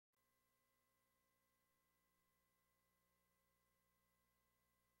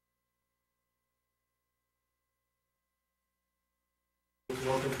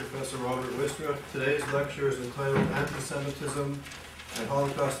welcome Professor Robert Wistrich. Today's lecture is entitled Antisemitism and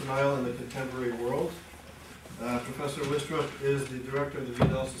Holocaust Denial in the Contemporary World. Professor Wistrich is the director of the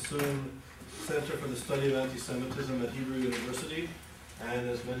Vidal Sassoon Center for the Study of Anti-Semitism at Hebrew University. And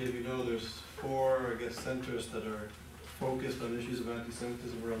as many of you know, there's four, centers that are focused on issues of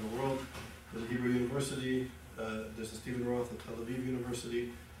anti-Semitism around the world. There's the Hebrew University, there's the Stephen Roth at Tel Aviv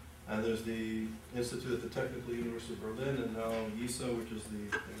University, and there's the Institute at the Technical University of Berlin, and now YISA, which is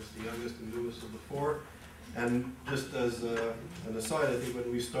the youngest and newest of the four. And just as an aside, I think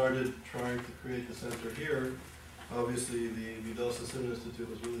when we started trying to create the center here, obviously the Vidal Sassoon Institute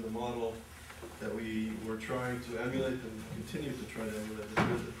was really the model that we were trying to emulate and continue to try to emulate. It's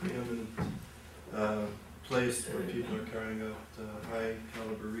really the preeminent place where people are carrying out high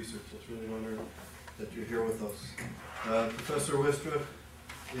caliber research. So it's really an honor that you're here with us. Professor Wistrich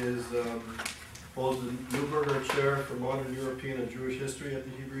holds the Neuberger Chair for Modern European and Jewish History at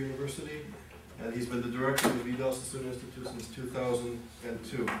the Hebrew University, and he's been the director of the Vidal Sassoon Institute since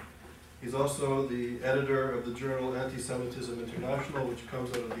 2002. He's also the editor of the journal Antisemitism International, which comes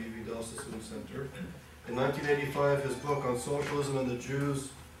out of the Vidal Sassoon Center. In 1985, his book on socialism and the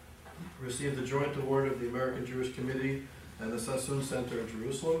Jews received the joint award of the American Jewish Committee and the Sassoon Center in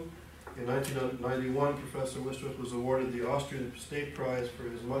Jerusalem. In 1991, Professor Wistrich was awarded the Austrian State Prize for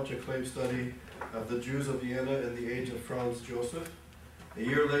his much-acclaimed study of the Jews of Vienna in the age of Franz Joseph. A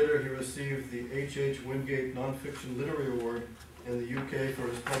year later, he received the H.H. Wingate Nonfiction Literary Award in the UK for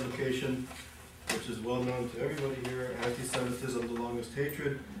his publication, which is well known to everybody here, Antisemitism, the Longest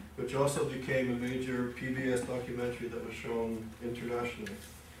Hatred, which also became a major PBS documentary that was shown internationally.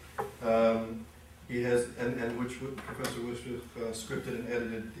 He has, and which Professor Wistrich scripted and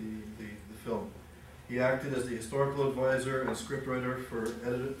edited the film. He acted as the historical advisor and scriptwriter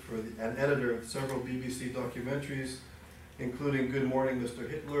and editor of several BBC documentaries, including Good Morning, Mr.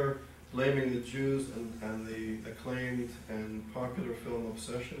 Hitler, Blaming the Jews, and the acclaimed and popular film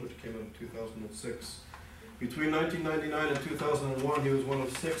Obsession, which came out in 2006. Between 1999 and 2001, he was one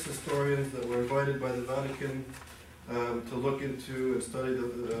of 6 historians that were invited by the Vatican to look into and study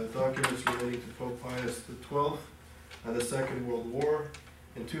the documents relating to Pope Pius XII and the Second World War.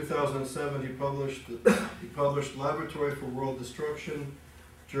 In 2007, he published Laboratory for World Destruction,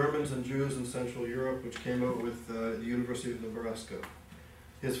 Germans and Jews in Central Europe, which came out with the University of Nebraska.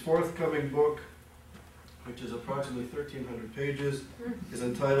 His forthcoming book, which is approximately 1,300 pages, is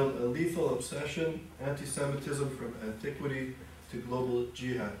entitled A Lethal Obsession, Anti-Semitism from Antiquity to Global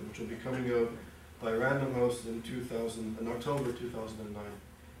Jihad, which will be coming out by Random House in October 2009.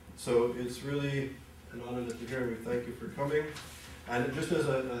 So it's really an honor that you're here, and we thank you for coming. And just as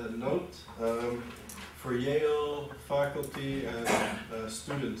a note, for Yale faculty and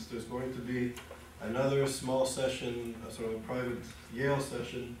students, there's going to be another small session, sort of a private Yale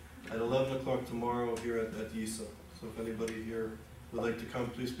session, at 11 o'clock tomorrow here at YISA. So if anybody here would like to come,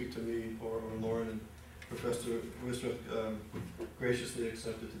 please speak to me or Lauren, and Professor Wistrich graciously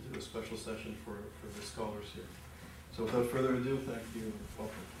accepted to do a special session for the scholars here. So without further ado, thank you and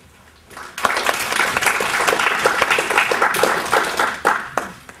welcome.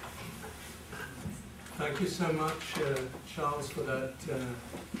 Thank you so much, Charles, for that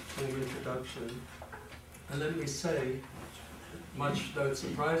warm introduction. And let me say, much though it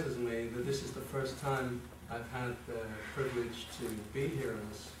surprises me, that this is the first time I've had the privilege to be here on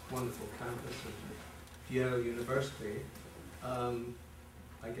this wonderful campus of Yale University.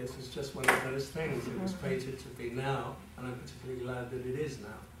 I guess it's just one of those things. It was fated to be now, and I'm particularly glad that it is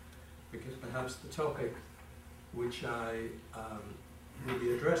now, because perhaps the topic which I will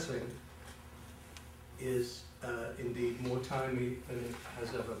be addressing is indeed more timely than it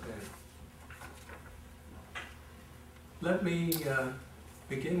has ever been. Let me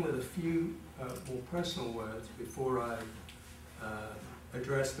begin with a few more personal words before I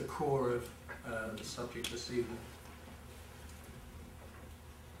address the core of the subject this evening.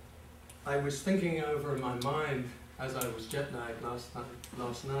 I was thinking over in my mind, as I was jet-lagged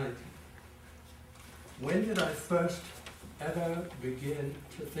last night, when did I first ever begin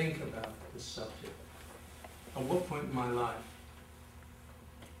to think about this subject? At what point in my life?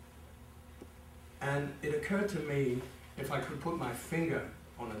 And it occurred to me, if I could put my finger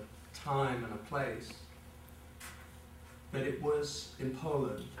on a time and a place, that it was in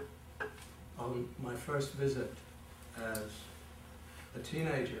Poland on my first visit as a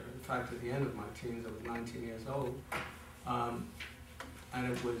teenager. In fact, at the end of my teens, I was 19 years old, and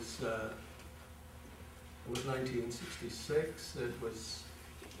it was 1966. It was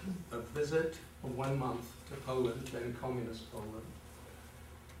a visit of 1 month to Poland, then communist Poland,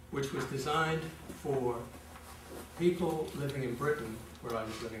 which was designed for people living in Britain where I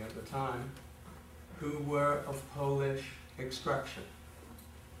was living at the time, who were of Polish extraction.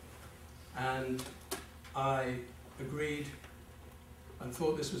 And I agreed and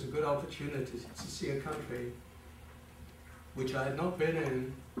thought this was a good opportunity to see a country which I had not been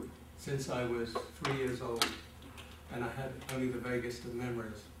in since I was 3 years old, and I had only the vaguest of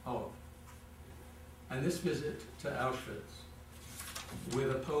memories of. And this visit to Auschwitz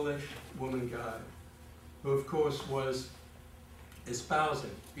with a Polish woman guide, who of course was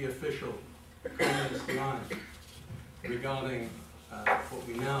espousing the official communist line regarding what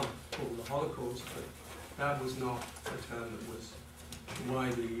we now call the Holocaust, but that was not a term that was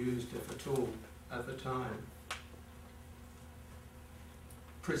widely used, if at all, at the time,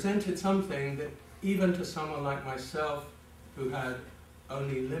 presented something that even to someone like myself, who had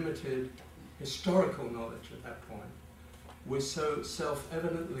only limited historical knowledge at that point, was so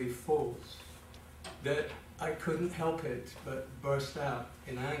self-evidently false that I couldn't help it but burst out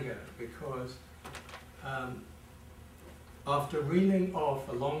in anger, because after reeling off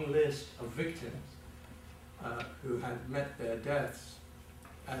a long list of victims who had met their deaths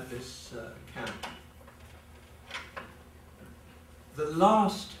at this camp, the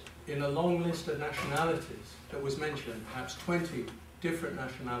last in a long list of nationalities that was mentioned, perhaps 20 different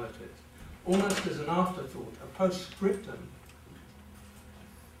nationalities, almost as an afterthought, a postscriptum,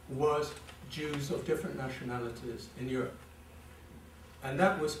 was Jews of different nationalities in Europe. And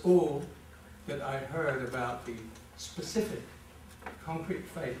that was all that I heard about the specific, concrete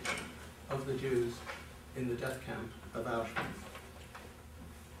fate of the Jews in the death camp of Auschwitz.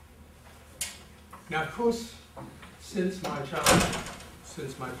 Now, of course, since my childhood,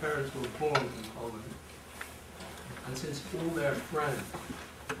 since my parents were born in Poland, and since all their friends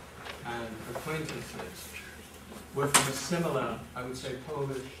and acquaintances were from a similar, I would say,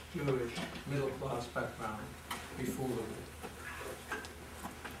 Polish, Jewish, middle-class background before the war,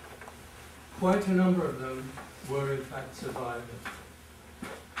 quite a number of them were in fact survivors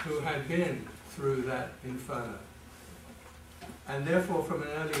who had been through that inferno. And therefore, from an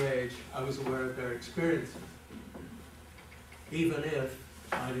early age, I was aware of their experiences, even if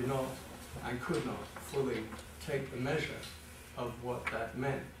I did not and could not fully take the measure of what that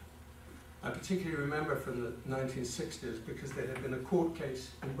meant. I particularly remember from the 1960s, because there had been a court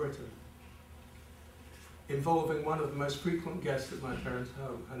case in Britain involving one of the most frequent guests at my parents'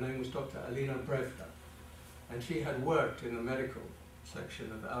 home. Her name was Dr. Alina Brevka, and she had worked in the medical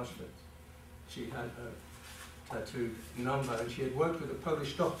section of Auschwitz. She had her tattooed number, and she had worked with a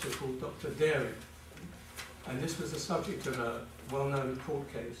Polish doctor called Dr. Daring. And this was the subject of a well-known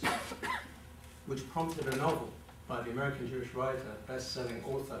court case which prompted a novel by the American Jewish writer, best-selling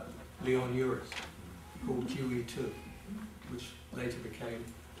author, Leon Uris, called QE2, which later became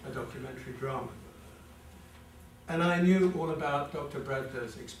a documentary drama. And I knew all about Dr.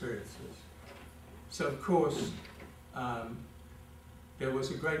 Brevka's experiences. So, of course, there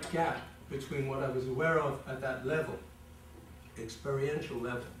was a great gap between what I was aware of at that level, experiential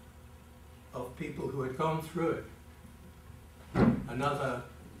level, of people who had gone through it. Another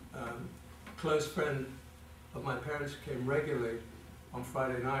close friend of my parents who came regularly on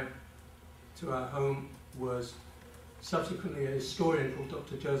Friday night to our home was subsequently a historian called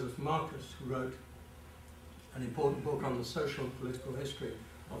Dr. Joseph Marcus, who wrote an important book on the social and political history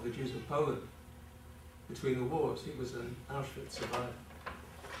of the Jews of Poland between the wars. He was an Auschwitz survivor.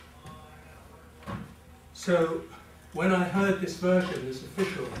 So when I heard this version, this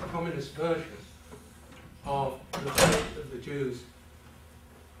official communist version of the fate of the Jews,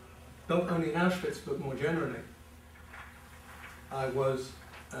 not only in Auschwitz but more generally, I was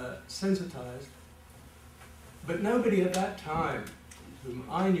sensitized. But nobody at that time whom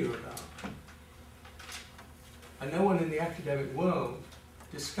I knew about, and no one in the academic world,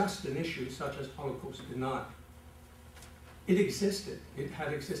 discussed an issue such as Holocaust denial. It existed. It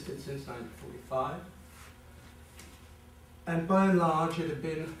had existed since 1945. And by and large, it had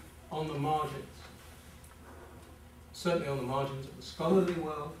been on the margins. Certainly on the margins of the scholarly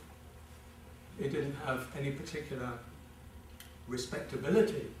world. It didn't have any particular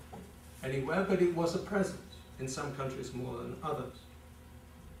respectability anywhere, but it was a presence, in some countries more than others.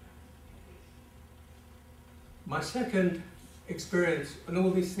 My second experience, and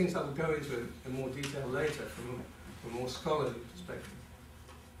all these things I will go into in more detail later from a more scholarly perspective.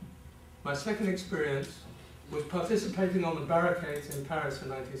 My second experience was participating on the barricades in Paris in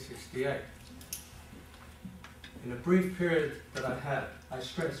 1968. In a brief period that I had, I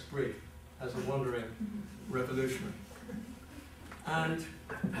stress brief, as a wandering revolutionary. And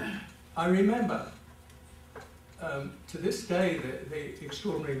I remember, to this day, the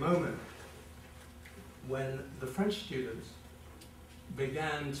extraordinary moment when the French students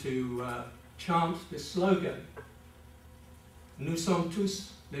began to chant this slogan, "Nous sommes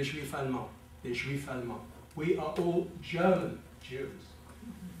tous les Juifs allemands, les Juifs allemands." We are all German Jews.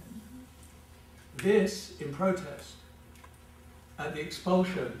 This in protest at the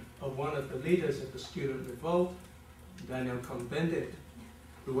expulsion of one of the leaders of the student revolt, Daniel Cohn-Bendit,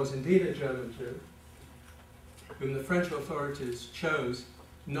 who was indeed a German Jew, whom the French authorities chose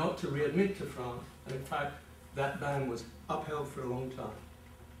not to readmit to France, and in fact that ban was upheld for a long time.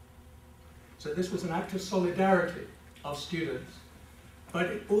 So this was an act of solidarity of students, but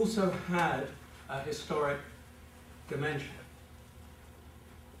it also had a historic dimension.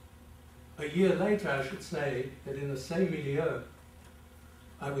 A year later, I should say, that in the same milieu,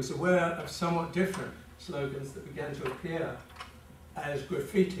 I was aware of somewhat different slogans that began to appear as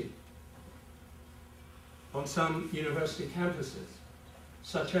graffiti on some university campuses,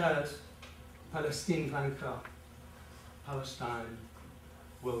 such as "Palestine vaincra," Palestine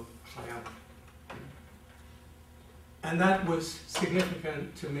will triumph. And that was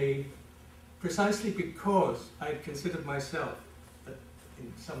significant to me precisely because I considered myself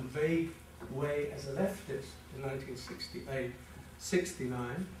in some vague way as a leftist in 1968,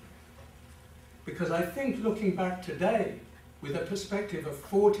 69, because I think looking back today with a perspective of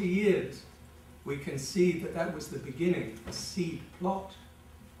 40 years, we can see that that was the beginning, a seed plot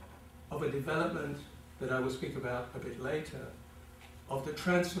of a development that I will speak about a bit later, of the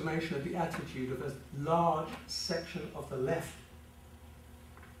transformation of the attitude of a large section of the left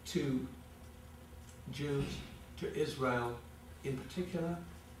to Jews, to Israel in particular,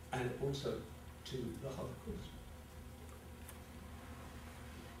 and also to the Holocaust.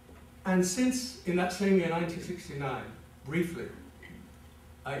 And since, in that same year, 1969, briefly,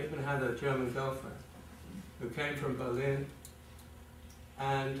 I even had a German girlfriend who came from Berlin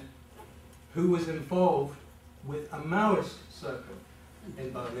and who was involved with a Maoist circle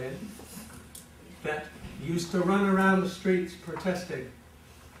in Berlin that used to run around the streets protesting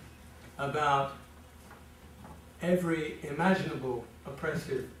about every imaginable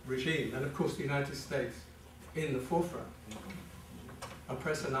oppressive regime, and of course the United States in the forefront,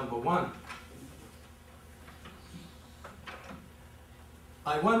 oppressor number one.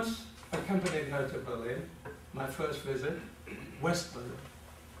 I once accompanied her to Berlin, my first visit, West Berlin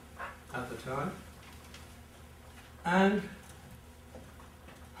at the time, and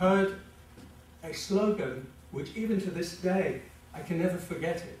heard a slogan which even to this day I can never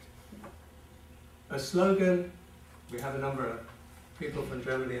forget it. A slogan, we have a number of people from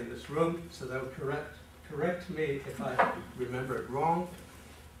Germany in this room, so they'll correct me if I remember it wrong.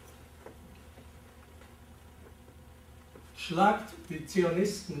 Schlagt die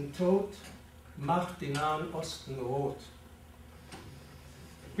Zionisten tot, macht die Nahen Osten rot.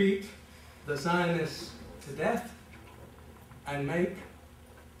 Beat the Zionists to death and make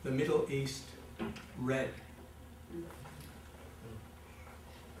the Middle East red.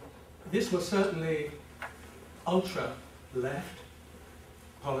 This was certainly ultra-left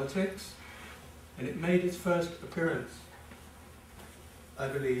politics, and it made its first appearance, I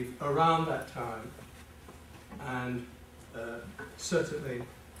believe, around that time, and certainly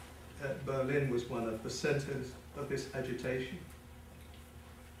Berlin was one of the centers of this agitation.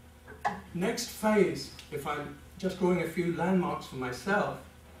 Next phase, if I'm just drawing a few landmarks for myself,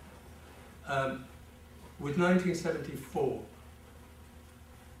 with 1974,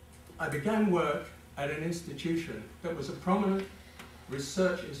 I began work at an institution that was a prominent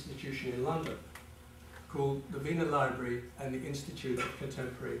research institution in London called the Wiener Library and the Institute of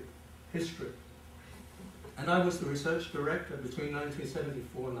Contemporary History. And I was the research director between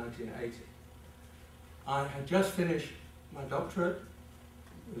 1974 and 1980. I had just finished my doctorate,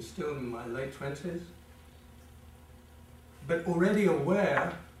 I was still in my late 20s, but already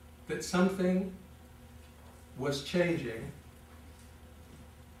aware that something was changing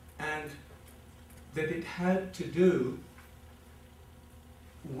and that it had to do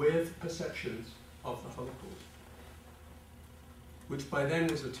with perceptions of the Holocaust, which by then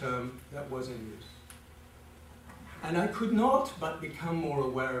was a term that was in use. And I could not but become more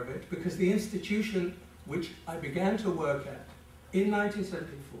aware of it because the institution which I began to work at in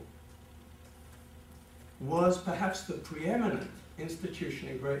 1974 was perhaps the preeminent institution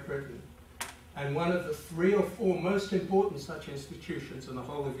in Great Britain and one of the 3 or 4 most important such institutions in the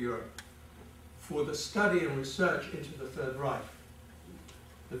whole of Europe for the study and research into the Third Reich.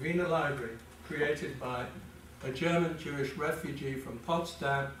 The Wiener Library, created by a German Jewish refugee from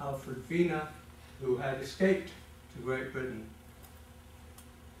Potsdam, Alfred Wiener, who had escaped to Great Britain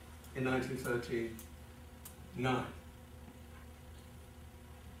in 1939.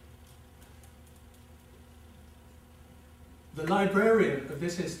 the librarian of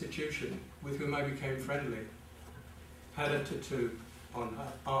this institution, with whom I became friendly, had a tattoo on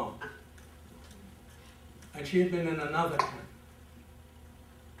her arm. And she had been in another camp.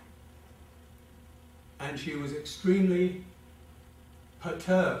 And she was extremely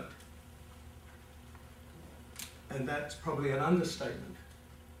perturbed, and that's probably an understatement,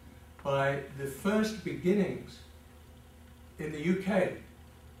 by the first beginnings in the UK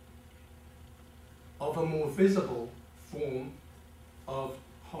of a more visible form of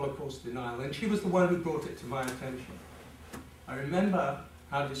Holocaust denial. And she was the one who brought it to my attention. I remember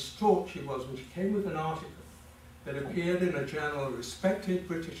how distraught she was when she came with an article that appeared in a journal, a respected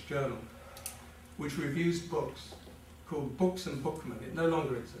British journal, which reviews books, called Books and Bookmen. It no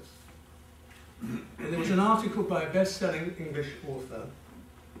longer exists. And there was an article by a best-selling English author,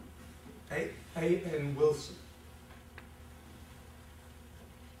 A.N. Wilson.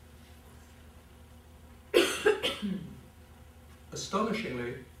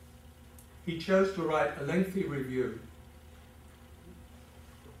 Astonishingly, he chose to write a lengthy review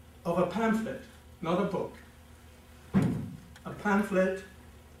of a pamphlet, not a book, a pamphlet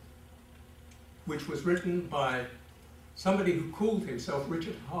which was written by somebody who called himself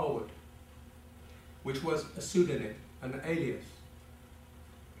Richard Harwood, which was a pseudonym, an alias,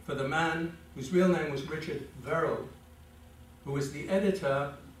 for the man whose real name was Richard Verrill, who was the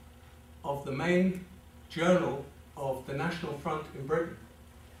editor of the main journal of the National Front in Britain,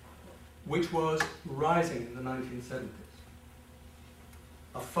 which was rising in the 1970s.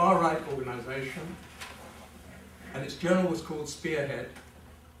 A far-right organization, and its journal was called Spearhead,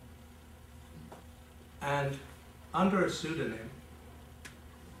 and under a pseudonym,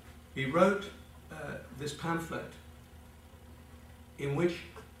 he wrote this pamphlet in which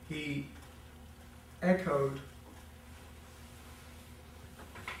he echoed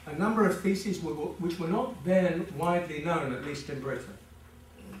a number of theses which were not then widely known, at least in Britain,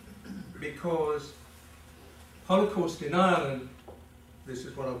 because Holocaust denial, and this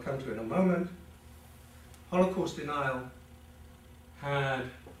is what I'll come to in a moment, Holocaust denial had,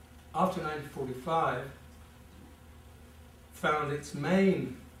 after 1945, found its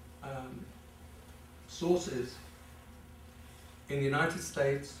main sources in the United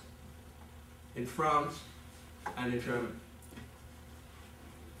States, in France, and in Germany,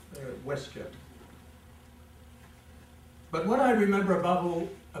 West Germany. But what I remember above all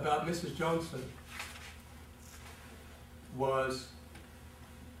about Mrs. Johnson was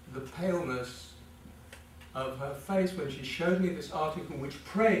the paleness of her face when she showed me this article which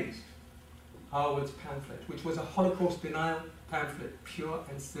praised Harwood's pamphlet, which was a Holocaust denial pamphlet, pure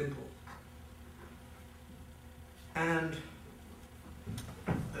and simple. And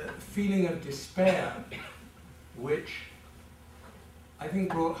a feeling of despair, which I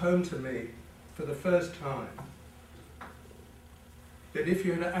think brought home to me for the first time that if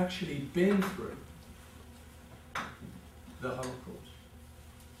you had actually been through the Holocaust,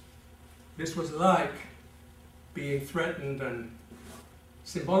 this was like being threatened and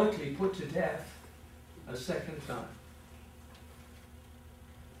symbolically put to death a second time.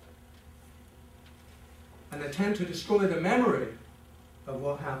 An attempt to destroy the memory of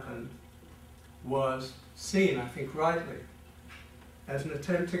what happened was seen, I think rightly, as an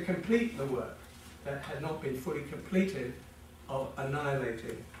attempt to complete the work that had not been fully completed of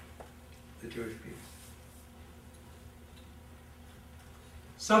annihilating the Jewish people.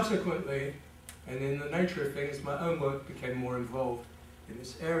 Subsequently, and in the nature of things, my own work became more involved in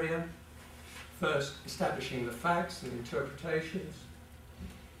this area, first establishing the facts and interpretations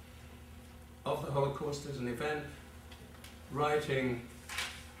of the Holocaust as an event, writing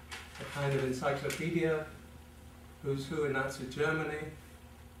a kind of encyclopedia, Who's Who in Nazi Germany,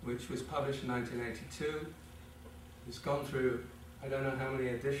 which was published in 1982. It's gone through, I don't know how many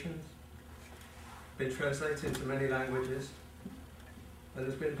editions, been translated into many languages, and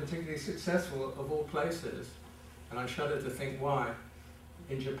has been particularly successful of all places, and I shudder to think why,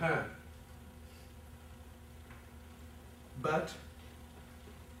 in Japan. But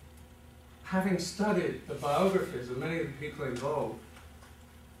having studied the biographies of many of the people involved,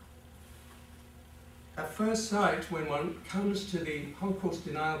 at first sight, when one comes to the Holocaust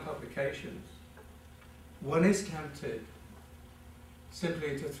denial publications, one is tempted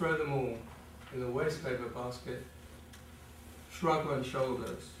simply to throw them all in the wastepaper basket, shrug one's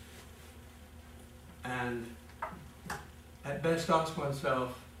shoulders, and at best ask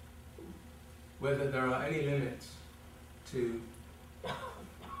oneself whether there are any limits to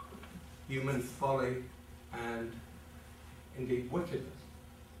human folly and indeed wickedness.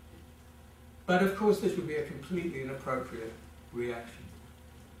 But of course this would be a completely inappropriate reaction.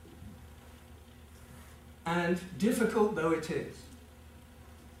 And difficult though it is,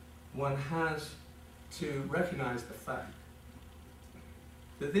 one has to recognize the fact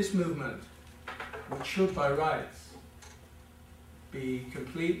that this movement, which should by rights be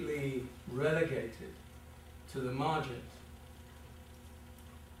completely relegated to the margins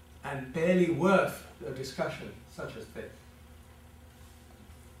and barely worth a discussion such as this,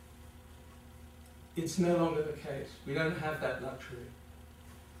 it's no longer the case. We don't have that luxury.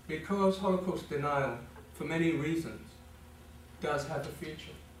 Because Holocaust denial, for many reasons, does have a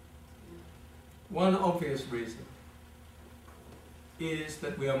future. One obvious reason is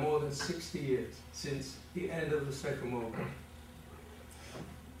that we are more than 60 years since the end of the Second World War.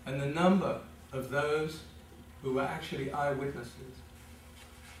 And the number of those who were actually eyewitnesses,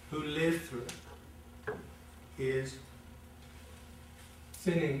 who lived through it, is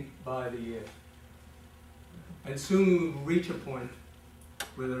thinning by the year. And soon we will reach a point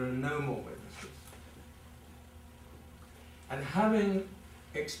where there are no more witnesses. And having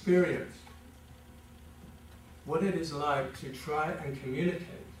experienced what it is like to try and communicate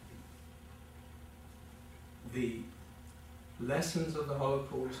the lessons of the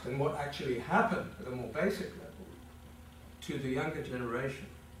Holocaust and what actually happened at a more basic level to the younger generation,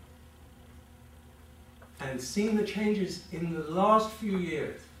 and seeing the changes in the last few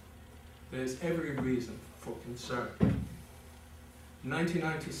years, there's every reason for concern. In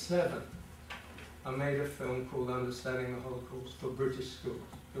 1997, I made a film called Understanding the Holocaust for British schools.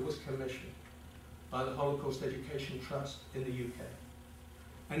 It was commissioned by the Holocaust Education Trust in the UK.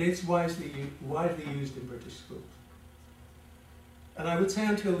 And it's widely used in British schools. And I would say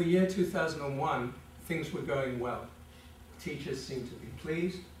until the year 2001, things were going well. Teachers seemed to be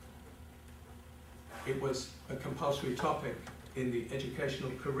pleased. It was a compulsory topic in the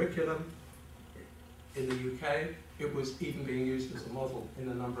educational curriculum in the UK. It was even being used as a model in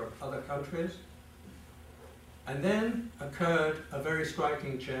a number of other countries. And then occurred a very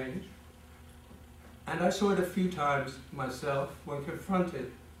striking change. And I saw it a few times myself when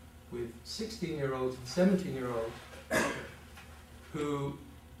confronted with 16-year-olds and 17-year-olds who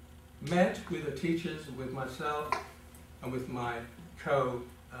met with the teachers, with myself, and with my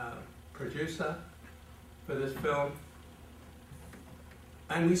co-producer for this film.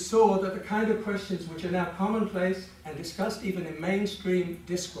 And we saw that the kind of questions which are now commonplace and discussed even in mainstream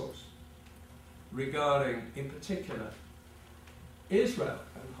discourse regarding, in particular, Israel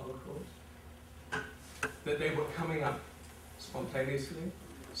and the Holocaust, that they were coming up spontaneously.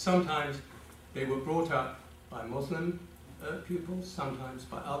 Sometimes they were brought up by Muslim pupils, sometimes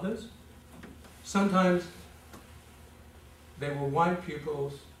by others. Sometimes they were white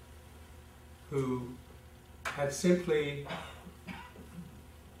pupils who had simply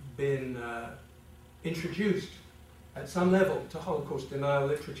been introduced at some level to Holocaust denial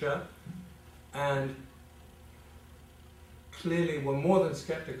literature and clearly were more than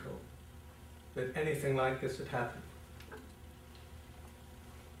skeptical that anything like this had happened.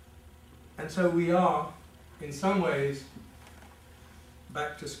 And so we are, in some ways,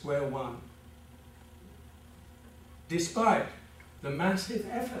 back to square one, despite the massive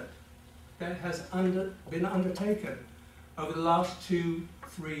effort that has been undertaken over the last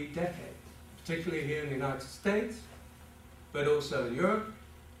 2-3 decades, particularly here in the United States, but also in Europe,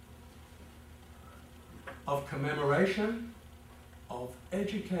 of commemoration, of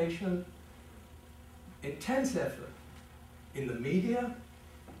education, intense effort in the media,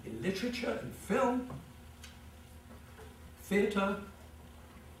 in literature, in film, theatre.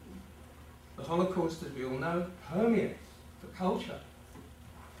 The Holocaust, as we all know, permeates the culture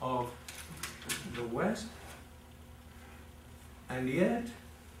of the West. And yet,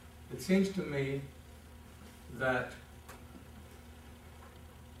 it seems to me that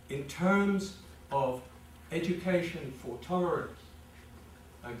in terms of education for tolerance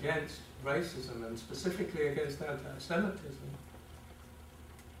against racism and specifically against anti-Semitism,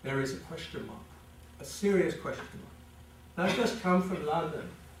 there is a question mark, a serious question mark. I've just come from London.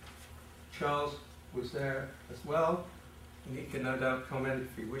 Charles was there as well, and he can no doubt comment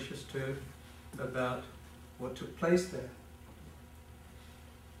if he wishes to about what took place there.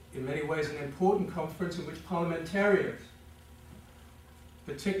 In many ways, an important conference in which parliamentarians,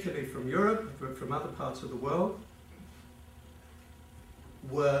 particularly from Europe, but from other parts of the world,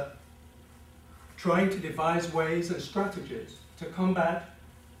 were trying to devise ways and strategies to combat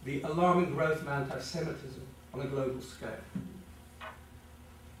the alarming growth of anti-Semitism on a global scale.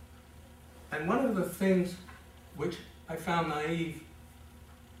 And one of the things which I found naive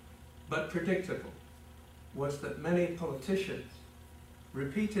but predictable was that many politicians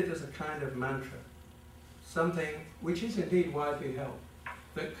repeated as a kind of mantra something which is indeed widely held,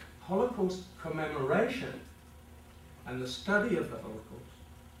 that Holocaust commemoration and the study of the Holocaust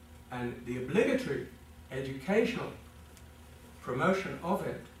and the obligatory educational promotion of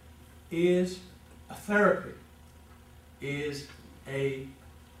it is a therapy, is a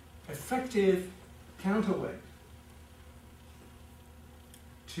effective counterweight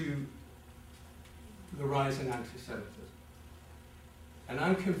to the rise in anti-Semitism. And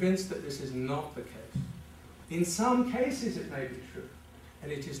I'm convinced that this is not the case. In some cases it may be true,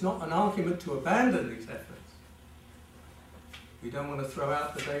 and it is not an argument to abandon these efforts. We don't want to throw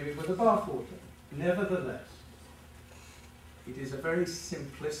out the baby with the bathwater. Nevertheless, it is a very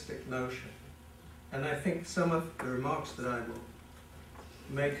simplistic notion, and I think some of the remarks that I will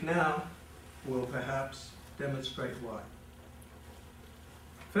make now will perhaps demonstrate why.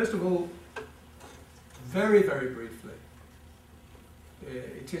 First of all, very, very briefly,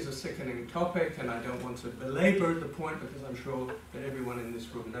 it is a sickening topic, and I don't want to belabor the point because I'm sure that everyone in this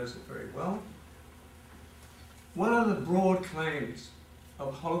room knows it very well. One of the broad claims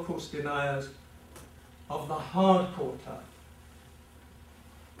of Holocaust deniers of the hardcore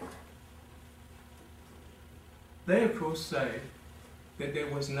type, they of course say that there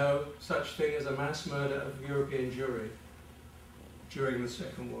was no such thing as a mass murder of European Jewry during the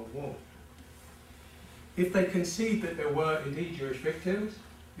Second World War. If they concede that there were indeed Jewish victims,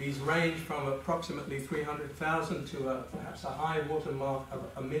 these range from approximately 300,000 to perhaps a high watermark of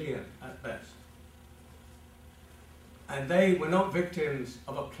 1 million at best. And they were not victims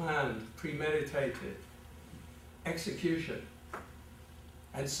of a planned, premeditated execution,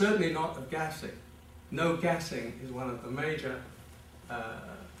 and certainly not of gassing. No gassing is one of the major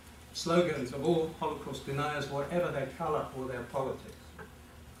slogans of all Holocaust deniers, whatever their color or their politics.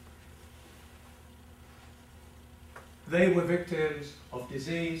 They were victims of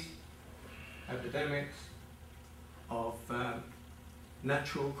disease, epidemics, of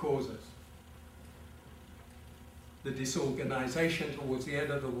natural causes. The disorganization towards the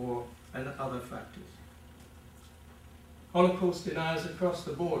end of the war, and other factors. Holocaust deniers across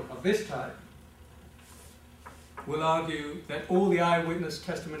the board of this type will argue that all the eyewitness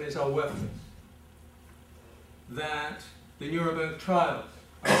testimonies are worthless, that the Nuremberg trials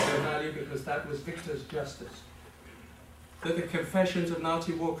are of no value because that was victor's justice, that the confessions of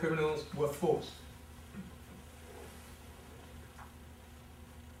Nazi war criminals were forced.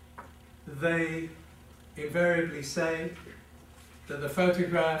 They invariably say that the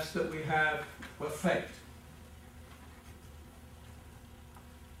photographs that we have were faked.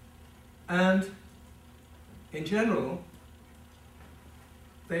 And in general,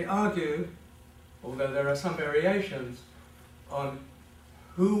 they argue, although there are some variations, on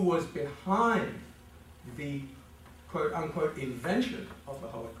who was behind the quote-unquote invention of the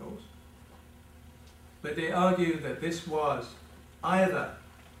Holocaust, but they argue that this was either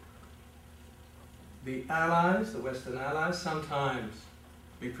the Allies, the Western Allies, sometimes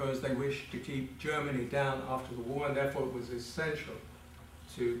because they wished to keep Germany down after the war, and therefore it was essential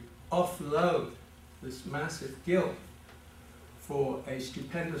to offload this massive guilt for a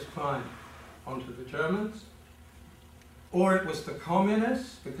stupendous crime onto the Germans, or it was the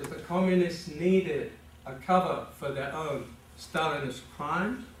communists, because the communists needed a cover for their own Stalinist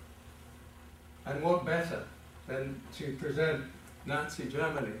crimes, and what better than to present Nazi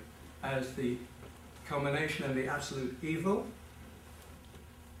Germany as the culmination and the absolute evil,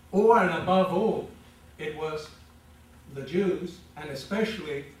 or, and above all, it was the Jews, and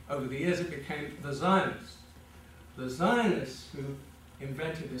especially over the years it became the Zionists. The Zionists who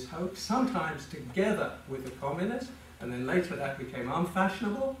invented this hoax, sometimes together with the communists, and then later that became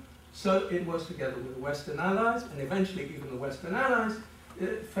unfashionable, so it was together with the Western Allies, and eventually even the Western Allies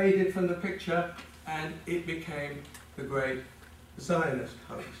faded from the picture, and it became the great Zionist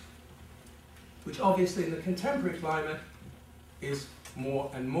hoax, which obviously in the contemporary climate is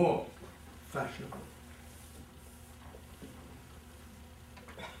more and more fashionable.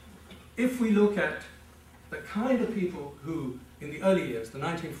 If we look at the kind of people who, in the early years, the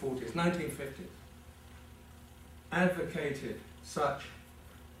 1940s, 1950s, advocated such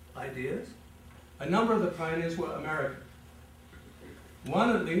ideas, a number of the pioneers were American.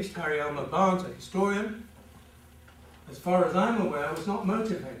 One at least, Harry Elmer Barnes, a historian, as far as I'm aware, was not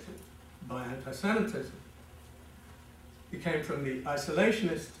motivated by anti-Semitism. He came from the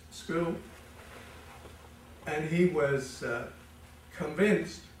isolationist school, and he was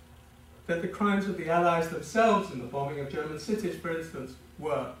convinced that the crimes of the Allies themselves in the bombing of German cities, for instance,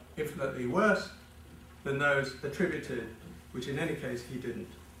 were infinitely worse than those attributed, which in any case he didn't.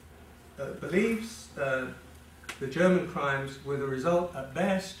 Believes the German crimes were the result, at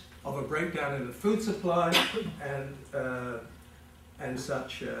best, of a breakdown in the food supply and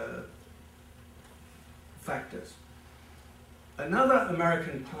such factors. Another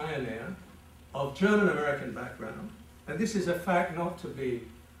American pioneer of German-American background, and this is a fact not to be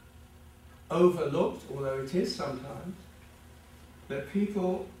overlooked, although it is sometimes, that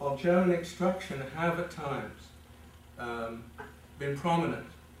people of German extraction have at times been prominent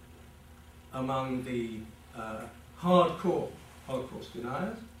among the hardcore Holocaust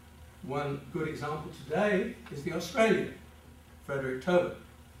deniers. One good example today is the Australian, Frederick Tobin,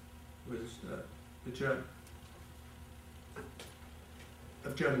 who was the German,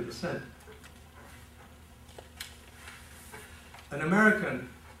 of German descent. An American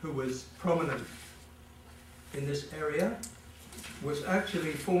who was prominent in this area was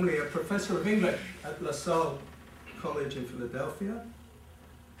actually formerly a professor of English at La Salle College in Philadelphia.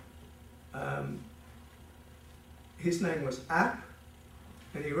 His name was App,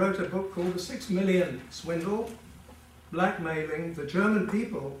 and he wrote a book called The 6 Million Swindle, Blackmailing the German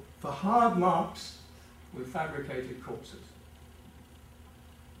People for Hard Marks with Fabricated Corpses.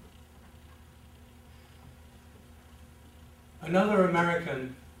 Another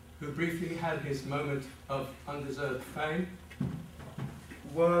American who briefly had his moment of undeserved fame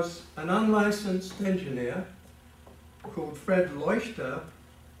was an unlicensed engineer called Fred Leuchter,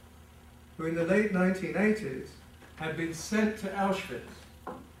 who in the late 1980s had been sent to Auschwitz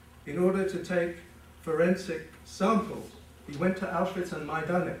in order to take forensic samples. He went to Auschwitz and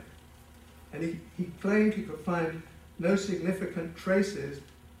Majdanek, and he claimed he could find no significant traces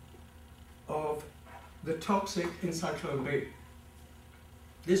of the toxic Encyclopedia B.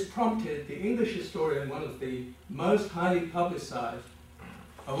 This prompted the English historian, one of the most highly publicized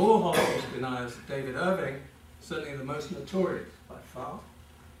of all Holocaust deniers, David Irving, certainly the most notorious by far,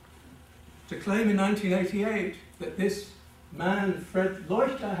 to claim in 1988 that this man, Fred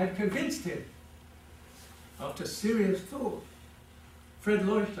Leuchter, had convinced him, after serious thought, Fred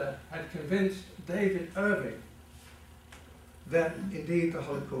Leuchter had convinced David Irving that indeed the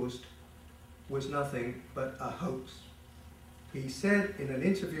Holocaust was nothing but a hoax. He said in an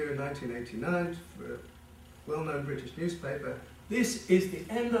interview in 1989 for a well-known British newspaper, "This is the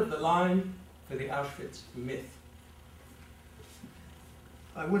end of the line for the Auschwitz myth."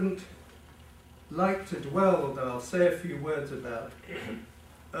 I wouldn't like to dwell, although I'll say a few words about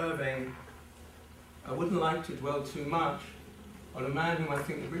Irving, I wouldn't like to dwell too much on a man whom I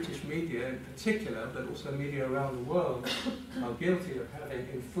think the British media in particular, but also media around the world, are guilty of having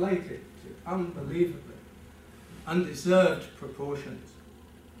inflated to unbelievably undeserved proportions.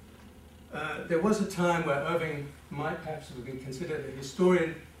 There was a time where Irving might perhaps have been considered a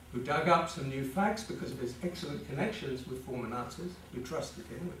historian who dug up some new facts because of his excellent connections with former Nazis who trusted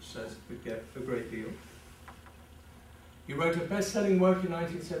him, which says he could get a great deal. He wrote a best-selling work in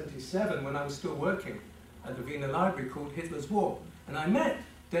 1977 when I was still working at the Wiener Library called Hitler's War. And I met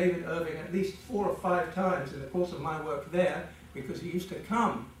David Irving at least 4 or 5 times in the course of my work there because he used to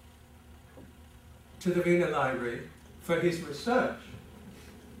come to the Wiener Library for his research.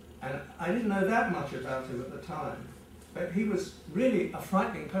 And I didn't know that much about him at the time, but he was really a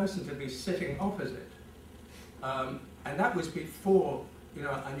frightening person to be sitting opposite. And that was before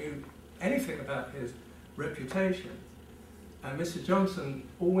I knew anything about his reputation. And Mr. Johnson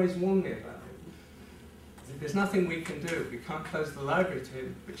always warned me about him. He said, "There's nothing we can do. We can't close the library to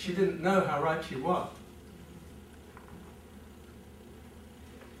him." But she didn't know how right she was.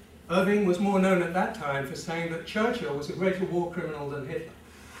 Irving was more known at that time for saying that Churchill was a greater war criminal than Hitler,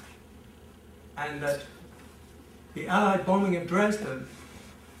 and that the Allied bombing of Dresden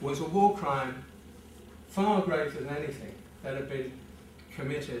was a war crime far greater than anything that had been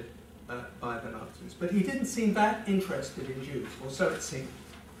committed by the Nazis. But he didn't seem that interested in Jews, or so it seemed.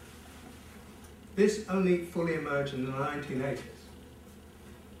 This only fully emerged in the 1980s.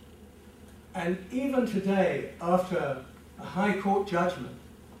 And even today, after a High Court judgment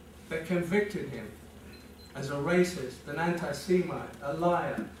that convicted him as a racist, an anti-Semite, a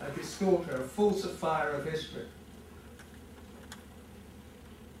liar, a distorter, a falsifier of history,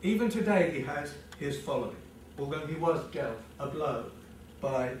 even today he has his following, although he was dealt a blow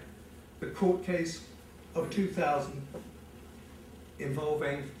by the court case of 2000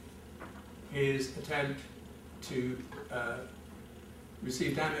 involving his attempt to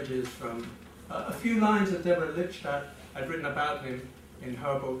receive damages from a few lines that Deborah Lichtstadt had written about him in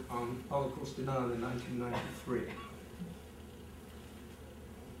her book on Holocaust denial in 1993.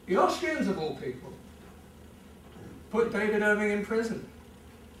 The Austrians, of all people, put David Irving in prison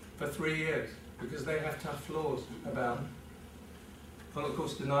for 3 years because they have tough laws about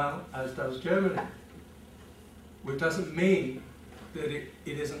Holocaust denial, as does Germany, which doesn't mean that it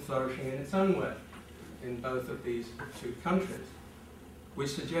isn't flourishing in its own way in both of these 2 countries.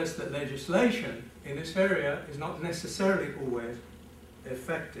 which suggests that legislation in this area is not necessarily always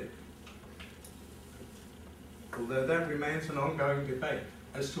effective. Although that remains an ongoing debate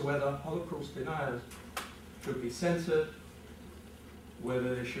as to whether Holocaust deniers should be censored,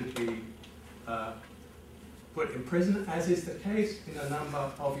 whether they should be put in prison, as is the case in a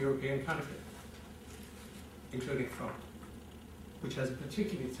number of European countries, including France, which has a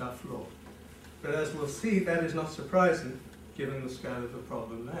particularly tough law. But as we'll see, that is not surprising given the scale of the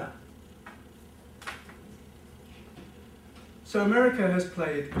problem there. So America has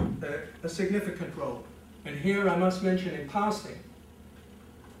played a significant role. And here I must mention in passing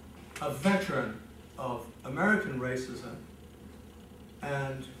a veteran of American racism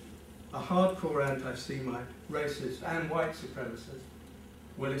and a hardcore anti-Semite, racist and white supremacist,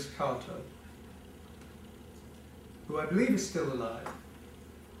 Willis Carto, who I believe is still alive,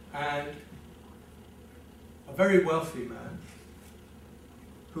 and a very wealthy man,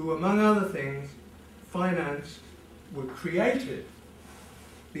 who among other things financed, or created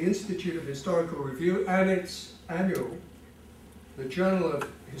the Institute of Historical Review and its annual, the Journal of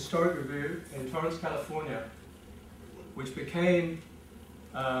Historic Review in Torrance, California, which became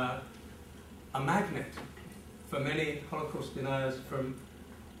a magnet for many Holocaust deniers from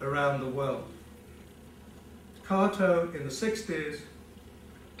around the world. Carto in the 60s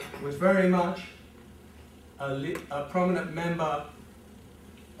was very much a prominent member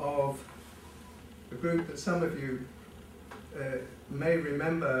of a group that some of you may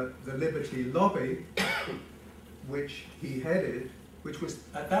remember, the Liberty Lobby, which he headed, which was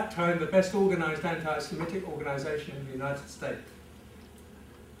at that time the best organized anti-Semitic organization in the United States.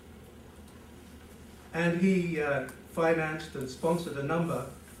 And he financed and sponsored a number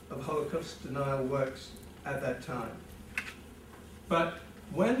of Holocaust denial works at that time. But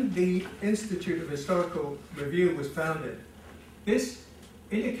when the Institute of Historical Review was founded, this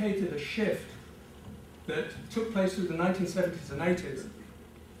indicated a shift that took place through the 1970s and 80s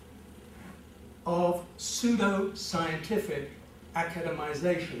of pseudo-scientific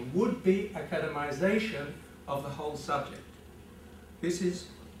academization, would-be academization of the whole subject. This is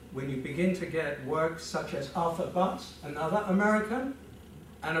when you begin to get works such as Arthur Butts, another American,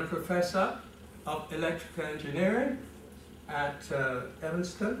 and a professor of electrical engineering at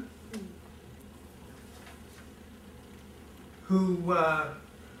Evanston, who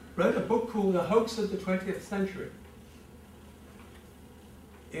wrote a book called The Hoax of the 20th Century,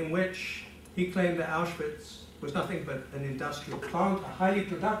 in which he claimed that Auschwitz was nothing but an industrial plant, a highly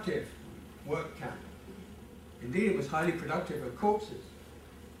productive work camp. Indeed, it was highly productive of corpses.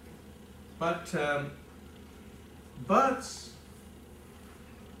 But Butts,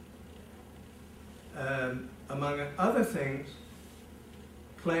 among other things,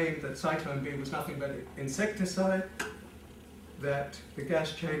 claimed that Cyclone B was nothing but insecticide, that the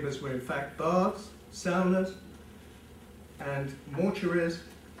gas chambers were in fact baths, saunas, and mortuaries,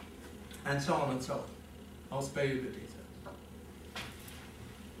 and so on and so on. I'll spare you the details.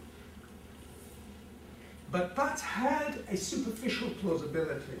 But Butts had a superficial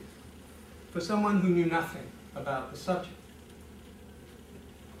plausibility for someone who knew nothing about the subject.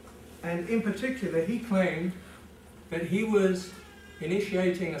 And in particular, he claimed that he was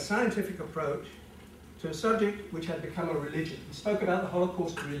initiating a scientific approach to a subject which had become a religion. He spoke about the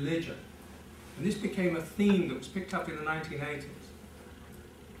Holocaust religion. And this became a theme that was picked up in the 1980s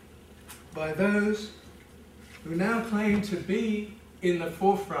by those who now claim to be in the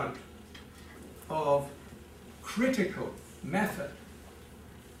forefront of critical method,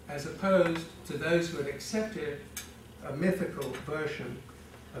 as opposed to those who had accepted a mythical version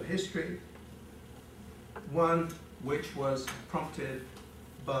of history, one which was prompted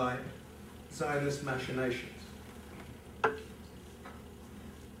by Zionist machinations.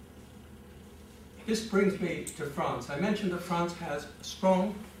 This brings me to France. I mentioned that France has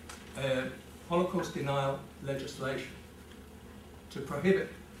strong Holocaust denial legislation to prohibit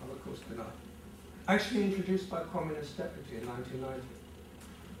Holocaust denial, actually introduced by Communist Deputy in 1990.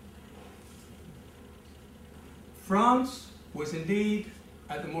 France was indeed,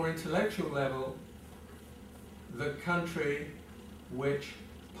 at the more intellectual level, the country which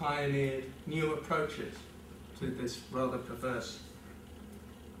pioneered new approaches to this rather perverse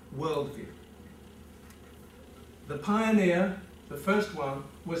worldview. The pioneer, the first one,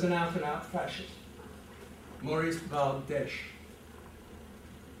 was an out-and-out fascist, Maurice Valdès,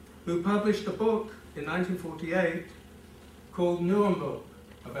 who published a book in 1948 called Nuremberg,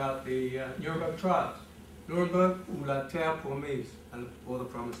 about the Nuremberg trials, Nuremberg ou la terre promise, or the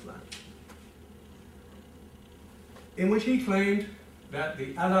promised land, in which he claimed that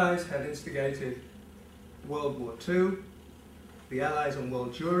the Allies had instigated World War II the Allies on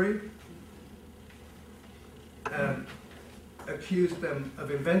world Jewry, accused them of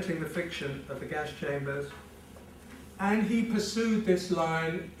inventing the fiction of the gas chambers, and he pursued this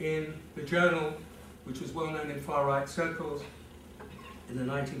line in the journal, which was well known in far-right circles in the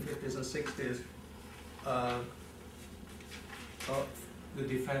 1950s and 60s, of the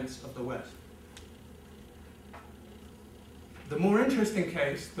defense of the West. The more interesting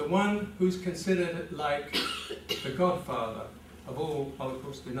case, the one who's considered like the godfather of all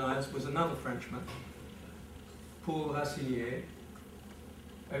Holocaust deniers, was another Frenchman, Paul Racinier,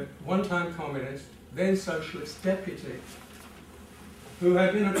 a one-time communist, then socialist deputy, who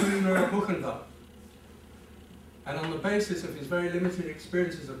had been a prisoner at Buchenwald. And on the basis of his very limited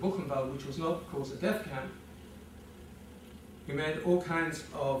experiences at Buchenwald, which was not, of course, a death camp, he made all kinds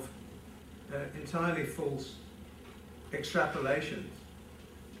of entirely false extrapolations.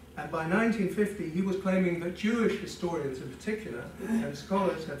 And by 1950, he was claiming that Jewish historians in particular, and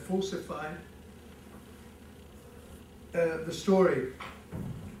scholars, had falsified the story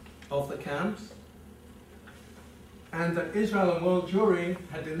of the camps, and that Israel and world Jewry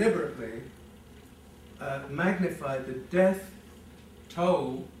had deliberately magnified the death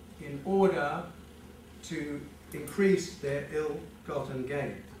toll in order to increase their ill-gotten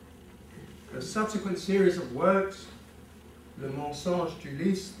gains. A subsequent series of works, Le Mensonge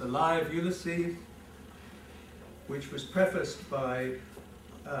d'Ulysse, The Lie of Ulysses, which was prefaced by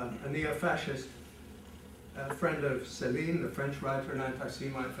a neo-fascist friend of Céline, the French writer and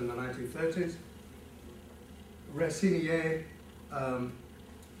anti-Semite from the 1930s. Racinier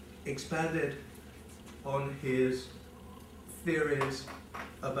expanded on his theories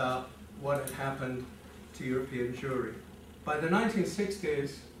about what had happened to European Jewry. By the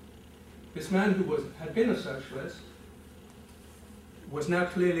 1960s, this man who had been a socialist was now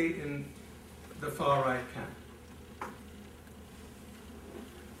clearly in the far-right camp.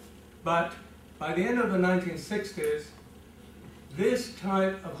 But by the end of the 1960s, this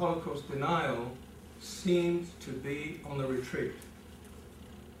type of Holocaust denial seemed to be on the retreat.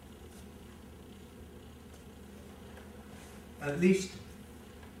 At least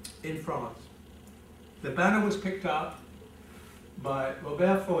in France. The banner was picked up by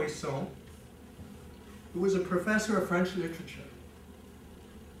Robert Faurisson, who was a professor of French literature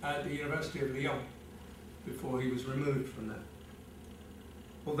at the University of Lyon before he was removed from that.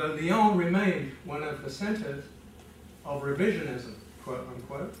 Although Lyon remained one of the centers of revisionism, quote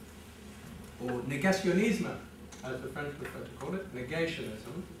unquote, or négationnisme, as the French prefer to call it,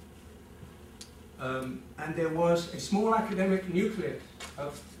 negationism. And there was a small academic nucleus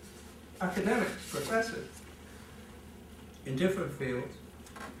of academics, professors, in different fields,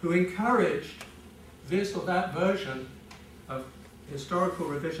 who encouraged this or that version of historical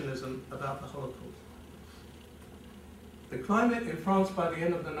revisionism about the Holocaust. The climate in France by the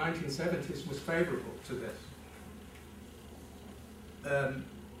end of the 1970s was favorable to this.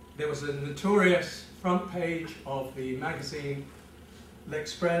 There was a notorious front page of the magazine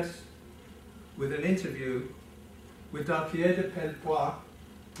L'Express with an interview with Darquier de Pellepoix,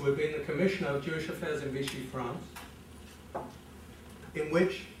 who had been the Commissioner of Jewish Affairs in Vichy, France, in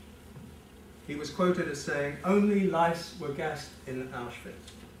which he was quoted as saying, "Only lice were gassed in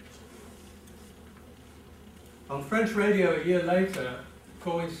Auschwitz." On French radio a year later,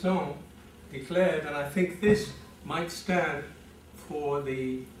 Faurisson declared, and I think this might stand for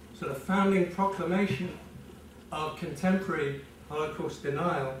the sort of founding proclamation of contemporary Holocaust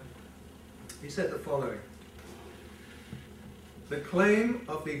denial, he said the following: "The claim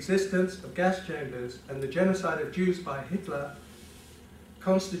of the existence of gas chambers and the genocide of Jews by Hitler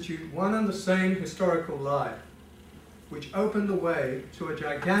constitute one and the same historical lie, which opened the way to a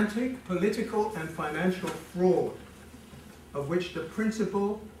gigantic political and financial fraud, of which the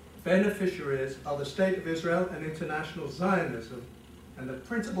principal beneficiaries are the State of Israel and international Zionism, and the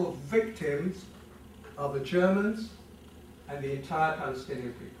principal victims are the Germans and the entire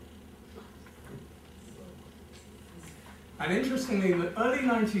Palestinian people." And interestingly, in the early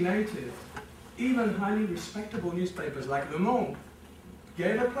 1980s, even highly respectable newspapers like Le Monde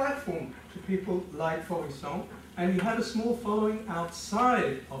gave a platform to people like Faurisson, and he had a small following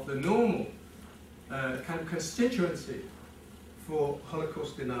outside of the normal kind of constituency for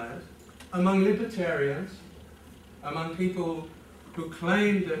Holocaust deniers, among libertarians, among people who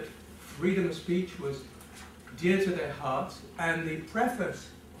claimed that freedom of speech was dear to their hearts, and the preface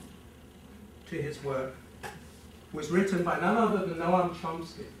to his work was written by none other than Noam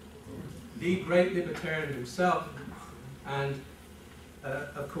Chomsky, the great libertarian himself, and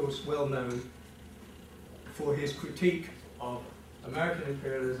of course well known for his critique of American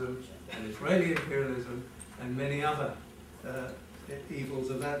imperialism and Israeli imperialism and many other evils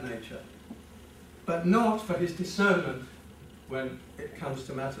of that nature, but not for his discernment when it comes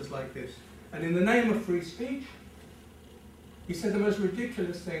to matters like this. And in the name of free speech, he said the most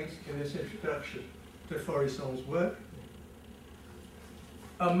ridiculous things in this introduction to Forisson's work,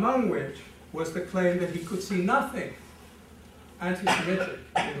 among which was the claim that he could see nothing anti-Semitic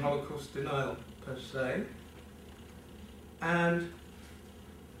in Holocaust denial per se, and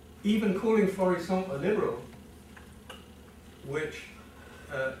even calling Forisson a liberal, which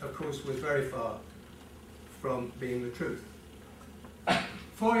of course was very far from being the truth.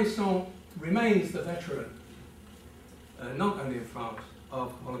 Forisson remains the veteran, not only in France,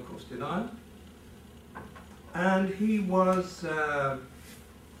 of Holocaust denial, and he was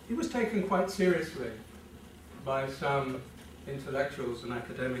taken quite seriously by some intellectuals and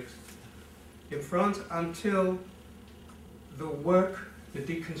academics in France until the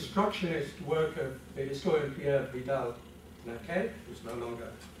deconstructionist work of the historian Pierre Vidal-Naquet, who's no longer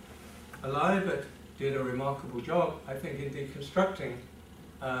alive, but did a remarkable job, I think, in deconstructing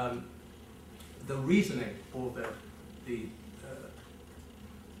the reasoning or the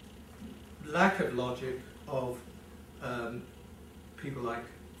lack of logic of people like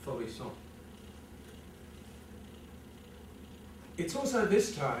Forisson. It's also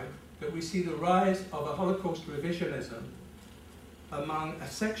this time that we see the rise of a Holocaust revisionism among a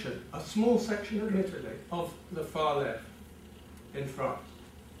small section admittedly, of the far left in France.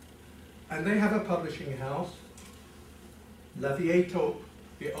 And they have a publishing house, La Vieille Taupe,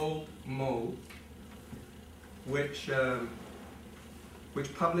 the Old Mole, which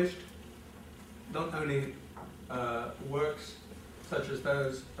published not only works such as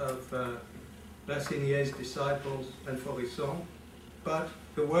those of Lassigne's disciples and Forisson, but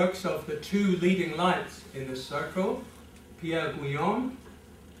the works of the two leading lights in the circle, Pierre Guillaume,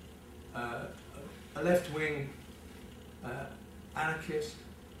 a left-wing anarchist,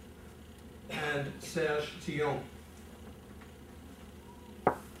 and Serge Tillon.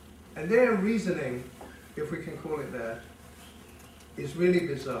 And their reasoning, if we can call it that, is really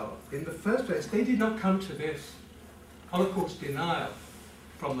bizarre. In the first place, they did not come to this Holocaust denial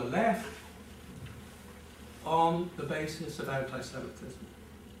from the left on the basis of anti-Semitism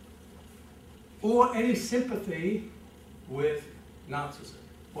or any sympathy with Nazism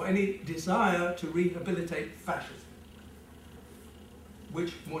or any desire to rehabilitate fascism,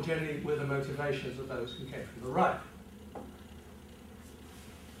 which more generally were the motivations of those who came from the right.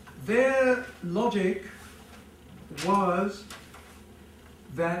 Their logic was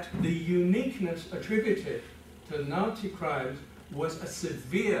that the uniqueness attributed to Nazi crimes was a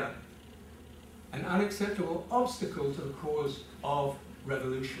severe and unacceptable obstacle to the cause of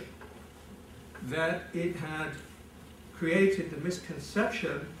revolution. That it had created the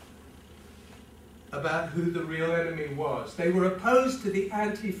misconception about who the real enemy was. They were opposed to the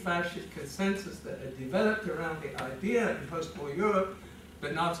anti-fascist consensus that had developed around the idea in post-war Europe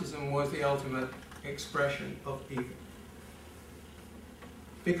that Nazism was the ultimate expression of evil.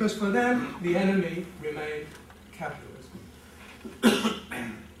 Because for them, the enemy remained capitalism.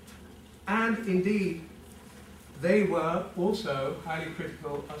 And indeed, they were also highly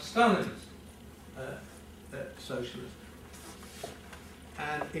critical of Stalin's socialism.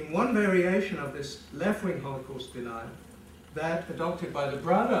 And in one variation of this left-wing Holocaust denial, that adopted by the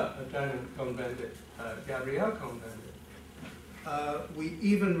brother of Daniel Cohn-Bendit, Gabriel Cohn-Bendit, we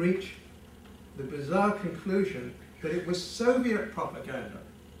even reach the bizarre conclusion that it was Soviet propaganda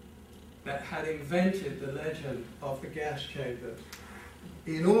that had invented the legend of the gas chambers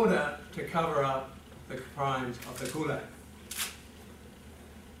in order to cover up the crimes of the Gulag.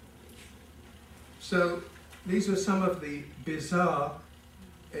 So these are some of the bizarre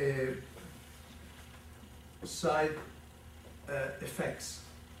side effects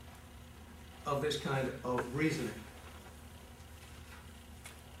of this kind of reasoning.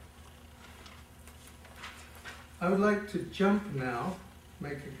 I would like to jump now,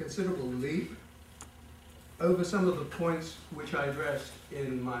 make a considerable leap over some of the points which I addressed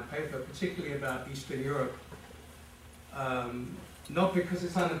in my paper, particularly about Eastern Europe. Not because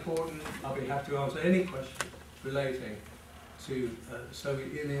it's unimportant, I'll be happy to answer any questions relating to the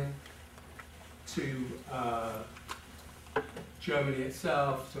Soviet Union, to Germany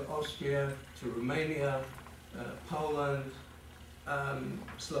itself, to Austria, to Romania, Poland,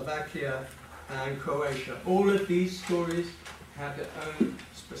 Slovakia, and Croatia. All of these stories have their own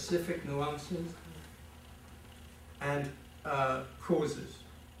specific nuances and causes,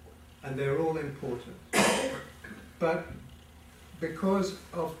 and they're all important. But because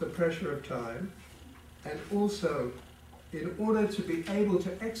of the pressure of time, and also in order to be able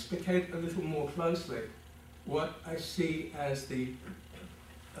to explicate a little more closely what I see as the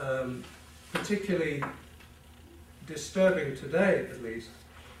particularly disturbing today, at least,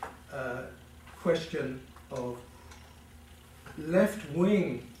 question of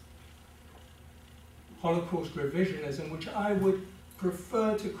left-wing Holocaust revisionism, which I would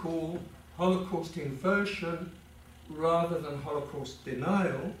prefer to call Holocaust inversion rather than Holocaust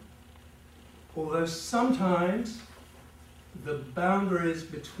denial, although sometimes the boundaries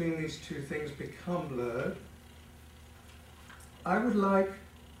between these two things become blurred. I would like,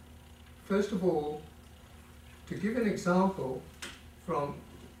 first of all, to give an example from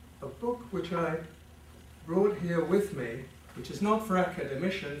a book which I brought here with me, which is not for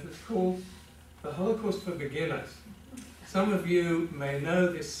academicians. It's called The Holocaust for Beginners. Some of you may know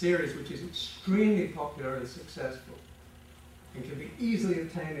this series, which is extremely popular and successful and can be easily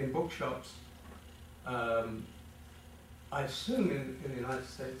obtained in bookshops, I assume in the United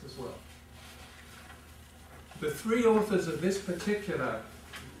States as well. The three authors of this particular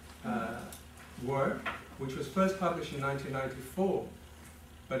work, which was first published in 1994,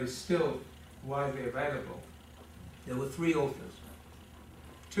 but is still widely available, there were three authors.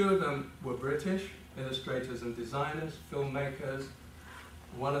 Two of them were British, illustrators and designers, filmmakers.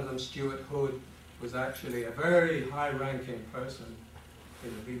 One of them, Stuart Hood, was actually a very high-ranking person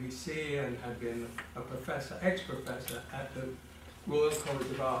in the BBC and had been a professor, ex-professor at the Royal College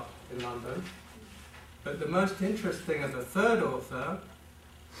of Art in London. But the most interesting of the third author,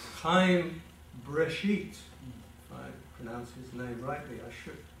 Chaim Breshit, if I pronounce his name rightly, I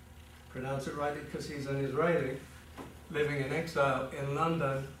should pronounce it rightly because he's an Israeli living in exile in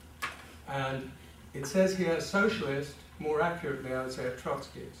London, and it says here a socialist, more accurately I would say a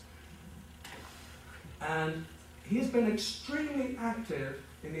Trotskyist. And he's been extremely active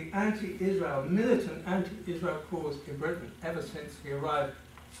in the anti-Israel, militant anti-Israel cause in Britain ever since he arrived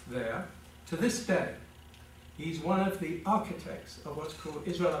there. To this day, he's one of the architects of what's called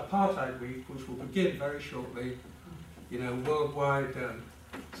Israel Apartheid Week, which will begin very shortly, worldwide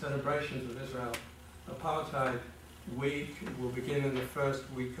celebrations of Israel Apartheid Week will begin in the first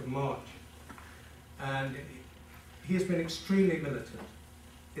week of March. And he has been extremely militant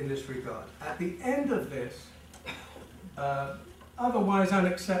in this regard. At the end of this, otherwise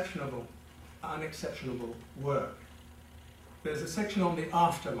unexceptionable work, there's a section on the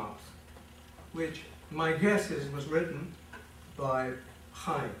aftermath, which my guess is was written by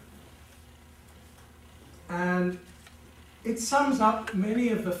Chaim. And it sums up many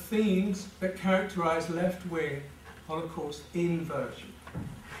of the themes that characterize left-wing Holocaust inversion.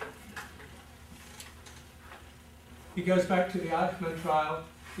 He goes back to the Eichmann trial.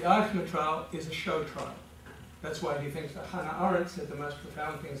 The Eichmann trial is a show trial. That's why he thinks that Hannah Arendt said the most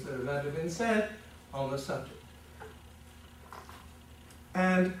profound things that have ever been said on the subject.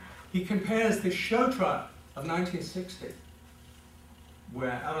 And he compares the show trial of 1960,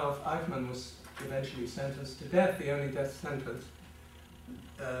 where Adolf Eichmann was eventually sentenced to death, the only death sentence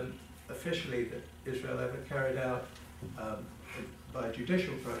officially that Israel ever carried out by a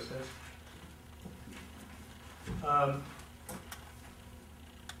judicial process.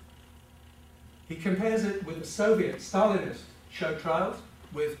 He compares it with the Soviet Stalinist show trials,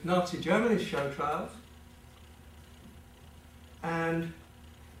 with Nazi Germany's show trials, and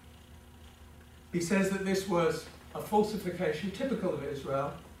he says that this was a falsification, typical of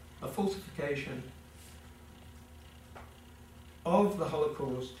Israel, a falsification of the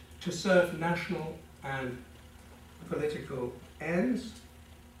Holocaust to serve national and political ends,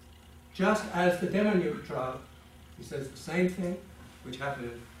 just as the Demjanjuk trial, he says the same thing, which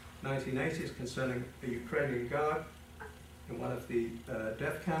happened in 1980s concerning a Ukrainian guard in one of the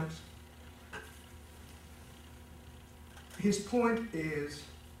death camps. His point is,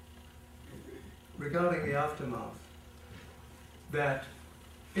 regarding the aftermath, that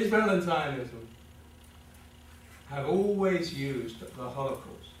Israel and Zionism have always used the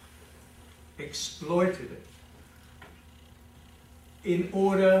Holocaust, exploited it, in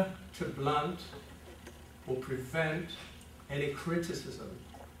order to blunt or prevent any criticism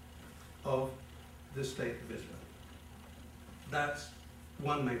of the state of Israel. That's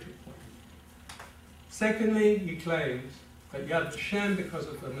one major point. Secondly, he claims that Yad Vashem, because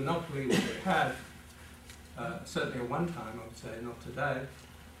of the monopoly that it had, certainly at one time, I would say, not today,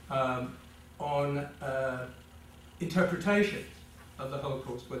 on interpretation of the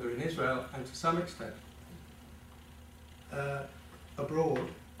Holocaust, whether in Israel and to some extent abroad,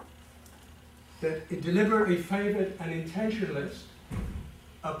 that it deliberately favored an intentionalist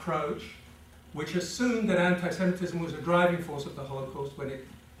approach which assumed that anti-Semitism was a driving force of the Holocaust, when it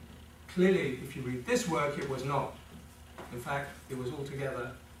clearly, if you read this work, it was not. In fact, it was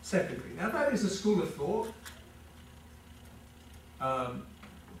altogether secondary. Now that is a school of thought.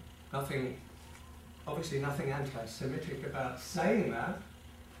 Obviously nothing anti-Semitic about saying that.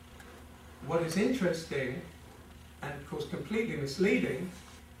 What is interesting, and of course completely misleading,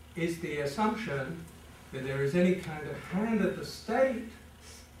 is the assumption that there is any kind of hand of the state,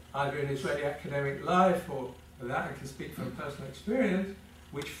 either in Israeli academic life or that I can speak from personal experience,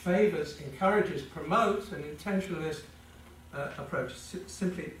 which favors, encourages, promotes an intentionalist approach.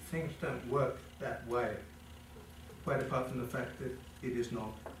 Simply, things don't work that way, quite apart from the fact that it is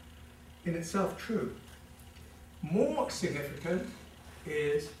not in itself true. More significant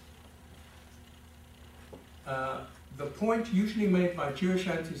is the point usually made by Jewish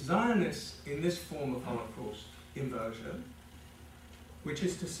anti-Zionists in this form of Holocaust inversion, which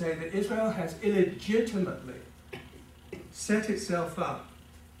is to say that Israel has illegitimately set itself up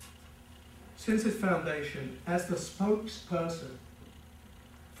since its foundation as the spokesperson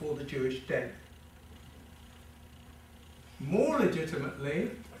for the Jewish dead. More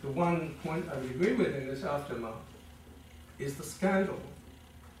legitimately, the one point I would agree with in this aftermath is the scandal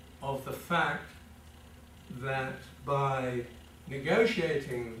of the fact that by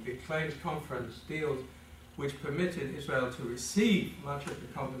negotiating the claims conference deals which permitted Israel to receive much of the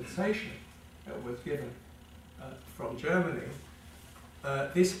compensation that was given from Germany,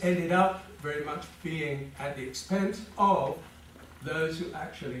 this ended up very much being at the expense of those who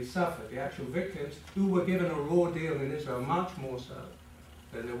actually suffered, the actual victims, who were given a raw deal in Israel, much more so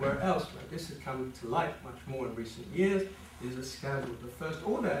than there were elsewhere. This has come to light much more in recent years. It is a scandal of the first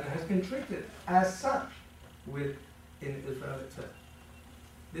order and has been treated as such within Israel itself.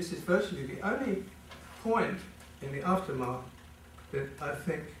 This is virtually the only point in the aftermath that I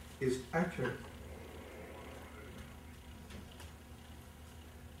think is accurate.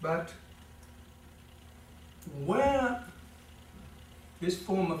 But where this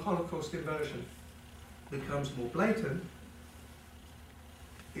form of Holocaust inversion becomes more blatant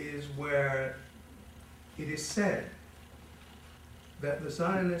is where it is said that the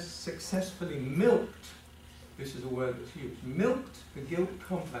Zionists successfully milked, this is a word that's used, milked the guilt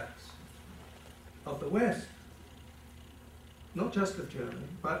complex of the West, not just of Germany,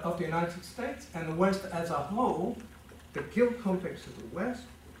 but of the United States and the West as a whole, the guilt complex of the West,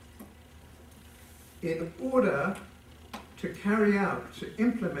 in order to carry out, to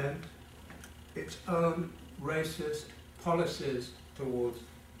implement its own racist policies towards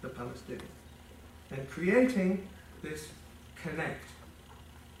the Palestinians, and creating this connect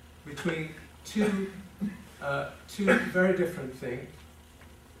between two very different things,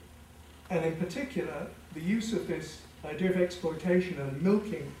 and in particular, the use of this idea of exploitation and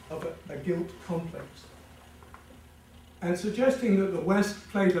milking of a guilt complex, and suggesting that the West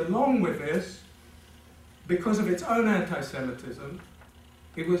played along with this because of its own anti-Semitism.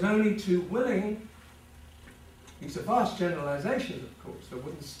 It was only too willing. These are vast generalizations, of course, that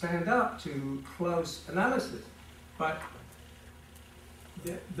wouldn't stand up to close analysis. But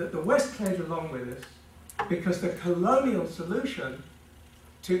the West played along with this because the colonial solution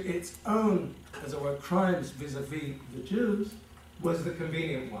to its own, as it were, crimes vis-a-vis the Jews was the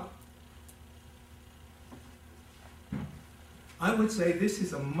convenient one. I would say this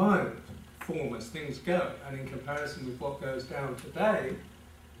is a mild form as things go, and in comparison with what goes down today,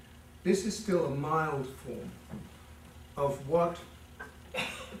 this is still a mild form of what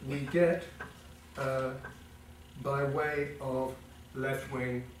we get by way of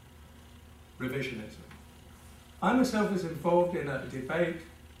left-wing revisionism. I myself was involved in a debate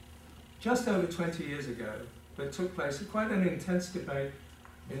just over 20 years ago that took place, quite an intense debate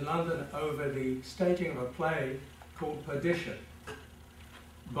in London over the staging of a play called Perdition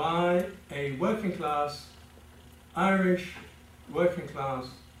by a working class, Irish working class,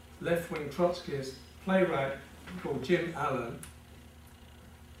 left-wing Trotskyist playwright called Jim Allen.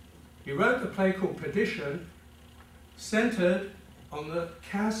 He wrote the play called Perdition, centered on the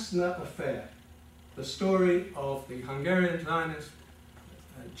Kastner affair, the story of the Hungarian Zionist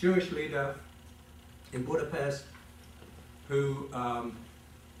Jewish leader in Budapest who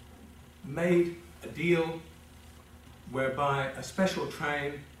made a deal whereby a special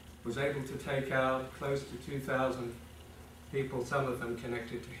train was able to take out close to 2,000 people, some of them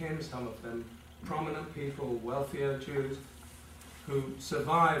connected to him, some of them prominent people, wealthier Jews, who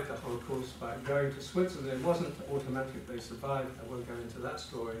survived the Holocaust by going to Switzerland. It wasn't automatic they survived, I won't go into that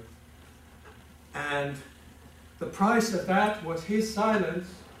story. And the price of that was his silence,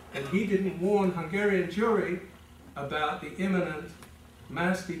 and he didn't warn Hungarian Jewry about the imminent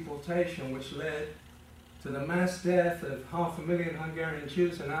mass deportation which led to the mass death of 500,000 Hungarian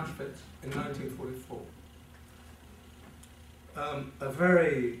Jews in Auschwitz in 1944. a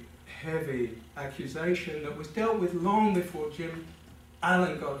very heavy accusation that was dealt with long before Jim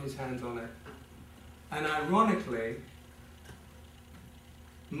Allen got his hands on it. And ironically,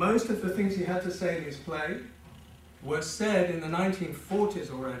 most of the things he had to say in his play were said in the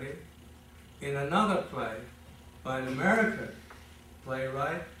 1940s already in another play by an American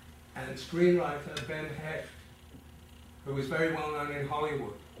playwright and screenwriter, Ben Hecht, who was very well known in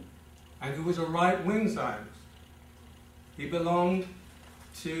Hollywood, and who was a right-wing Zionist. He belonged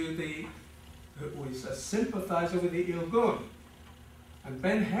to the, who was a sympathizer with the Irgun. And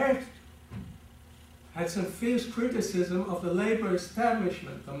Ben Hecht had some fierce criticism of the labor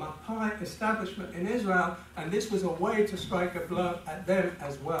establishment, the Mapai establishment in Israel, and this was a way to strike a blow at them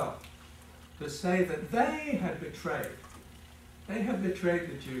as well, to say that they had betrayed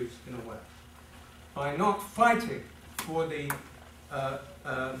the Jews in a way, by not fighting for the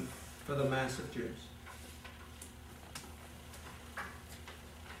mass of Jews.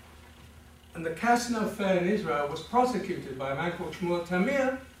 And the Kastner affair in Israel was prosecuted by a man called Shmuel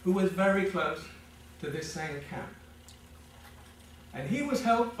Tamir, who was very close to this same camp. And he was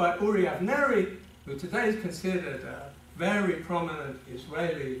helped by Uri Avneri, who today is considered a very prominent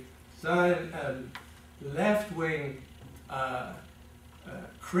Israeli left-wing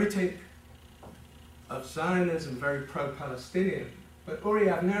critic of Zionism, very pro-Palestinian. But Uri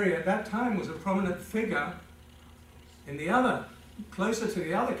Avneri at that time was a prominent figure in the other, closer to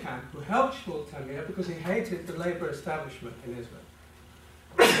the other camp, who helped Shmuel Tamir because he hated the labor establishment in Israel.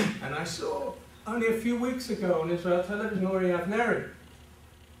 And I saw only a few weeks ago on Israel television Uri Avneri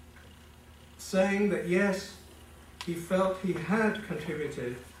saying that yes, he felt he had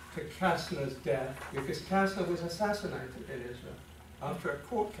contributed to Kastner's death because Kastner was assassinated in Israel after a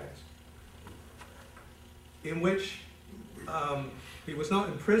court case in which he was not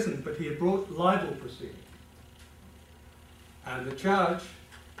imprisoned, but he had brought libel proceedings. And the judge,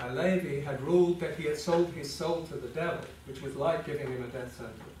 Alevi, had ruled that he had sold his soul to the devil, which was like giving him a death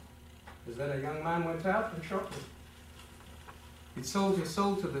sentence. Because then a young man went out and shot him. He'd sold his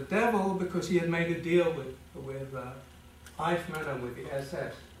soul to the devil because he had made a deal with Eichmann and with the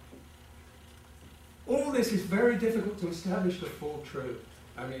SS. All this is very difficult to establish the full truth.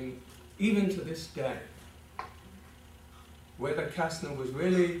 I mean, even to this day, whether Kastner was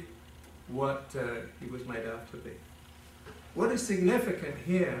really what he was made out to be. What is significant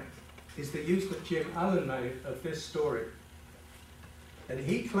here is the use that Jim Allen made of this story. And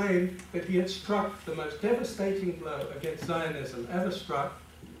he claimed that he had struck the most devastating blow against Zionism ever struck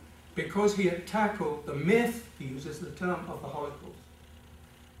because he had tackled the myth, he uses the term, of the Holocaust.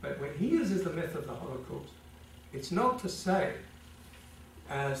 But when he uses the myth of the Holocaust, it's not to say,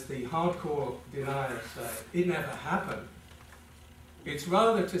 as the hardcore deniers say, it never happened. It's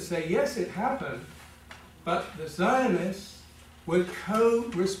rather to say, yes, it happened, but the Zionists were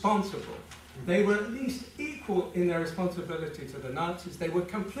co-responsible. They were at least equal in their responsibility to the Nazis. They were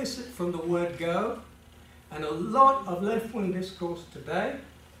complicit from the word go. And a lot of left-wing discourse today,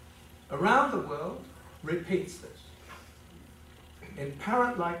 around the world, repeats this in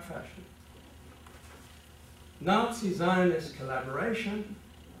parrot-like fashion. Nazi-Zionist collaboration,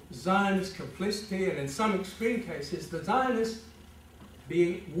 Zionist complicity, and in some extreme cases, the Zionists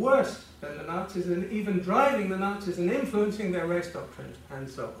being worse than the Nazis and even driving the Nazis and influencing their race doctrines, and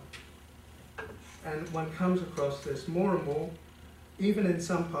so on. And one comes across this more and more, even in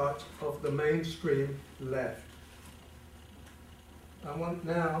some parts of the mainstream left. I want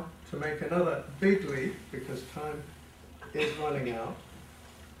now to make another big leap, because time is running out.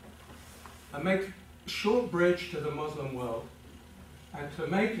 I make a short bridge to the Muslim world, and to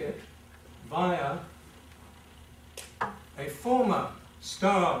make it via a former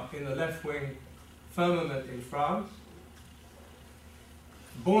star in the left-wing firmament in France,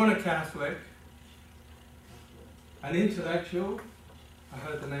 born a Catholic, an intellectual, I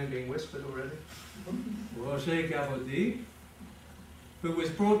heard the name being whispered already, Roger Garaudy, who was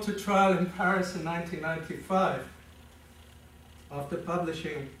brought to trial in Paris in 1995 after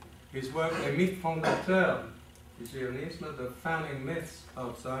publishing his work Les Mythes Fondateurs du Zionisme, the founding myths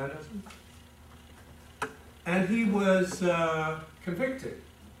of Zionism. And he was convicted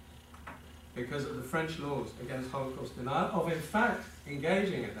because of the French laws against Holocaust denial of, in fact,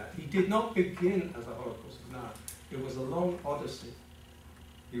 engaging in that. He did not begin as a Holocaust denier. It was a long odyssey.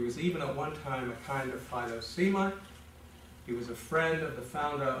 He was even at one time a kind of Philo-Semite. He was a friend of the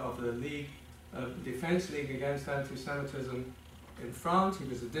founder of the League, Defense League Against Antisemitism in France. He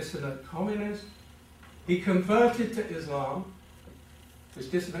was a dissident communist. He converted to Islam, this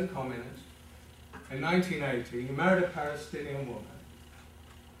dissident communist, in 1980. He married a Palestinian woman.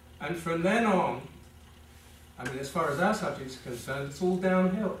 And from then on, I mean, as far as our subject is concerned, it's all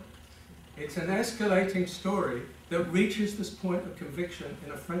downhill. It's an escalating story that reaches this point of conviction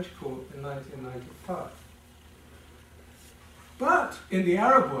in a French court in 1995. But in the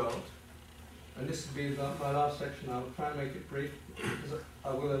Arab world, and this will be my last section, I'll try and make it brief, because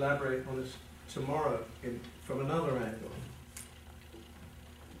I will elaborate on this tomorrow from another angle.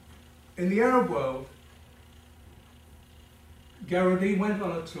 In the Arab world, Garaudy went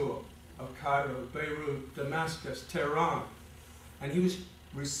on a tour of Cairo, Beirut, Damascus, Tehran, and he was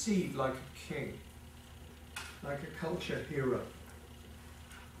received like a king, like a culture hero.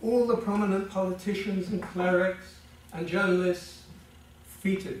 All the prominent politicians and clerics and journalists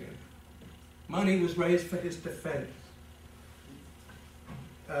feted him. Money was raised for his defense.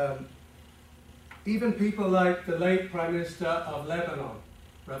 Even people like the late Prime Minister of Lebanon,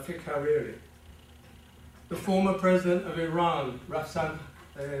 Rafik Hariri, the former president of Iran, Rafsanjani,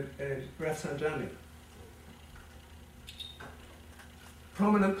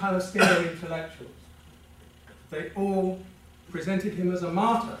 prominent Palestinian intellectuals, they all presented him as a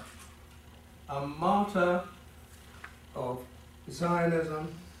martyr of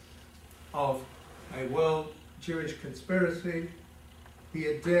Zionism, of a world Jewish conspiracy. He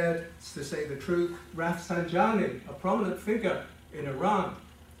had dared to say the truth. Rafsanjani, a prominent figure in Iran,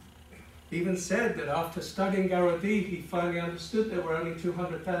 even said that after studying Garaudy, he finally understood there were only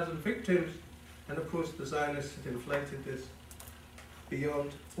 200,000 victims, and of course the Zionists had inflated this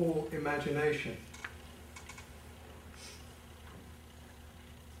beyond all imagination.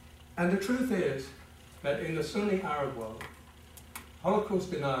 And the truth is that in the Sunni Arab world,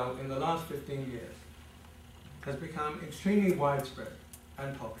 Holocaust denial in the last 15 years has become extremely widespread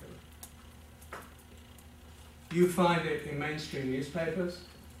and popular. You find it in mainstream newspapers,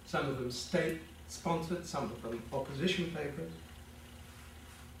 some of them state-sponsored, some of them opposition papers,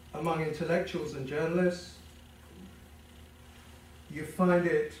 among intellectuals and journalists. You find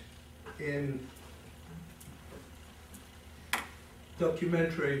it in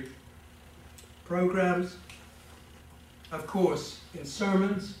documentary programs, of course, in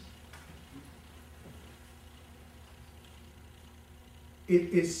sermons. It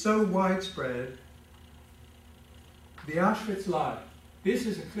is so widespread. The Auschwitz lie. This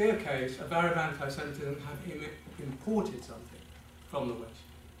is a clear case of Arab anti-Semitism having imported something from the West.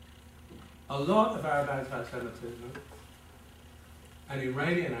 A lot of Arab anti-Semitism and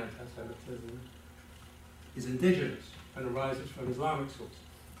Iranian anti-Semitism is indigenous and arises from Islamic sources.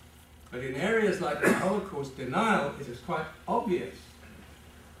 But in areas like the Holocaust denial, it is quite obvious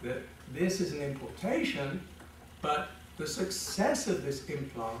that this is an importation, but the success of this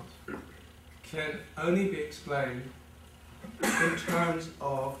implant can only be explained in terms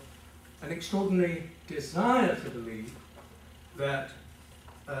of an extraordinary desire to believe that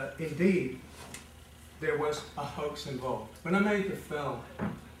indeed there was a hoax involved. When I made the film,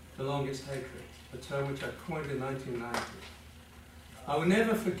 The Longest Hatred, a term which I coined in 1990, I will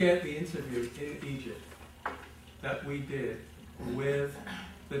never forget the interview in Egypt that we did with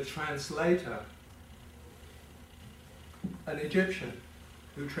the translator, an Egyptian,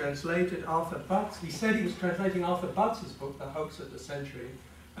 who translated Arthur Butts. He said he was translating Arthur Butts' book, The Hoax of the Century,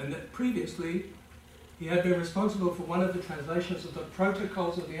 and that previously he had been responsible for one of the translations of the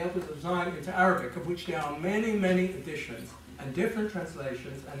Protocols of the Elders of Zion into Arabic, of which there are many, many editions and different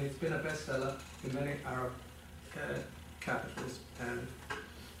translations, and it's been a bestseller in many Arab capitals, and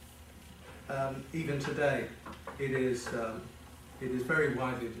even today it is very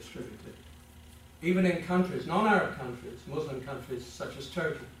widely distributed. Even in countries, non-Arab countries, Muslim countries such as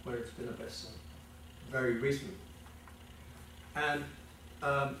Turkey, where it's been a bestseller very recently. And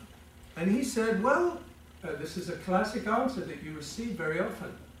he said, well, this is a classic answer that you receive very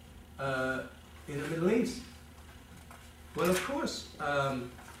often in the Middle East. Well, of course,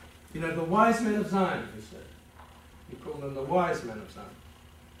 you know, the wise men of Zion, he said. He called them the wise men of Zion.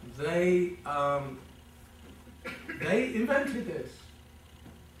 They invented this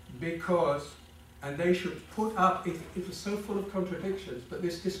because, and they should put up, it was so full of contradictions, but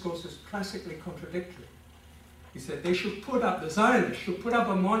this discourse is classically contradictory. He said they should put up, the Zionists should put up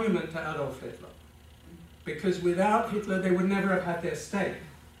a monument to Adolf Hitler, because without Hitler they would never have had their state.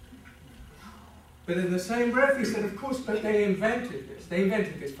 But in the same breath he said, of course, but they invented this. They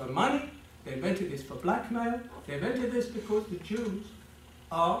invented this for money, they invented this for blackmail, they invented this because the Jews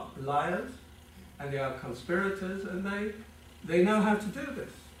are liars, and they are conspirators, and they know how to do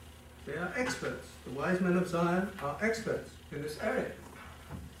this. They are experts. The wise men of Zion are experts in this area.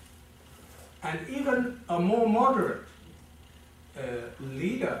 And even a more moderate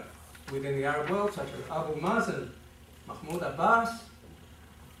leader within the Arab world, such as Abu Mazen, Mahmoud Abbas,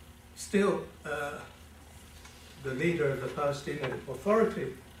 still the leader of the Palestinian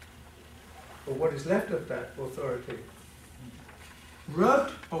Authority, or what is left of that authority,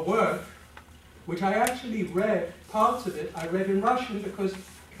 wrote a work which I actually read, parts of it I read in Russian because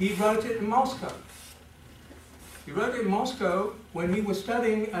he wrote it in Moscow. He wrote it in Moscow when he was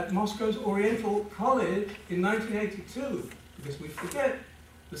studying at Moscow's Oriental College in 1982, because we forget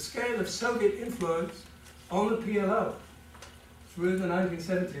the scale of Soviet influence on the PLO through the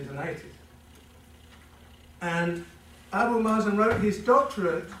 1970s and 80s. And Abu Mazen wrote his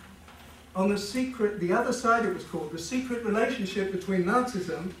doctorate on the other side it was called, the secret relationship between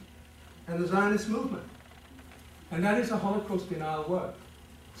Nazism and the Zionist movement. And that is a Holocaust denial work,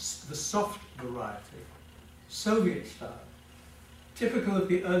 the soft variety, Soviet style, typical of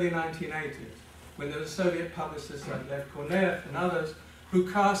the early 1980s, when there were Soviet publicists like Lev Korneyev and others who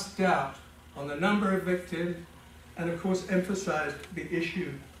cast doubt on the number of victims and of course emphasized the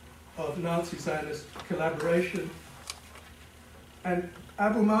issue of Nazi-Zionist collaboration. And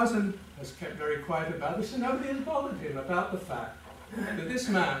Abu Mazen has kept very quiet about this, and nobody has bothered him about the fact that this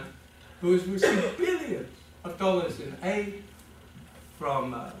man, who has received billions of dollars in aid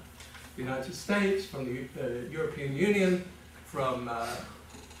from the United States, from the European Union, from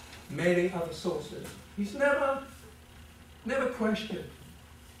many other sources, he's never questioned.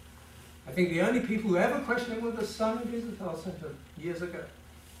 I think the only people who ever questioned him were the son of his Center years ago,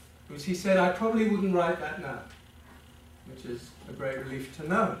 because he said, I probably wouldn't write that now, which is a great relief to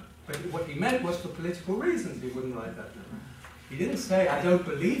know. But what he meant was for political reasons he wouldn't write that now. He didn't say, I don't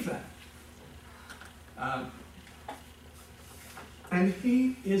believe that. And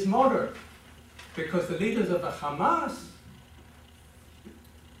he is moderate, because the leaders of the Hamas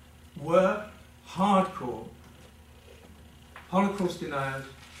were hardcore Holocaust deniers,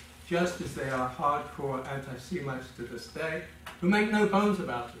 just as they are hardcore anti-Semites to this day, who make no bones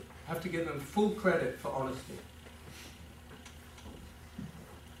about it. Have to give them full credit for honesty.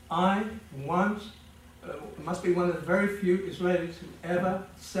 I once must be one of the very few Israelis who ever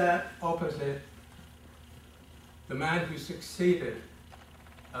sat opposite the man who succeeded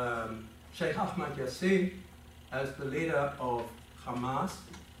Sheikh Ahmad Yassin as the leader of Hamas,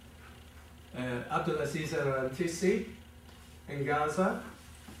 Abdulaziz al-Rantisi in Gaza,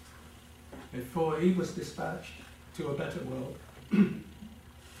 before he was dispatched to a better world.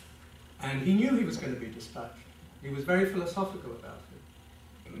 And he knew he was going to be dispatched. He was very philosophical about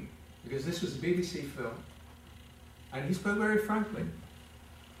it, because this was a BBC film, and he spoke very frankly.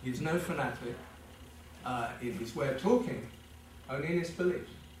 He was no fanatic in his way of talking, only in his beliefs.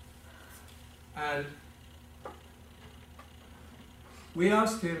 And we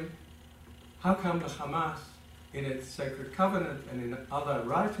asked him, how come the Hamas, in its sacred covenant and in other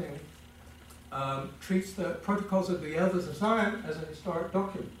writing, treats the protocols of the elders of Zion as a historic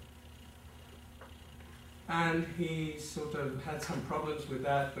document? And he sort of had some problems with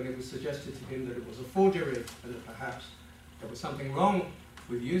that, but it was suggested to him that it was a forgery, and that perhaps there was something wrong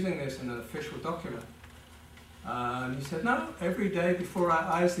with using this in an official document. And he said, no, every day before our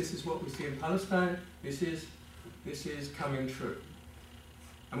eyes, this is what we see in Palestine, this is coming true.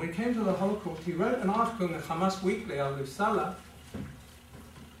 And when it came to the Holocaust, he wrote an article in the Hamas Weekly, Al-Risala,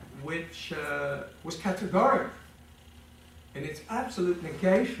 which was categoric in its absolute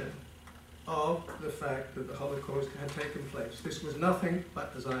negation of the fact that the Holocaust had taken place. This was nothing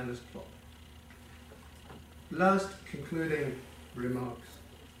but the Zionist plot. Last concluding remarks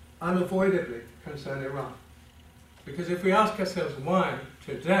unavoidably concern Iran. Because if we ask ourselves why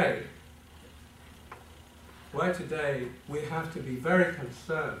today we have to be very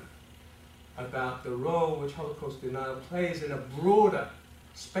concerned about the role which Holocaust denial plays in a broader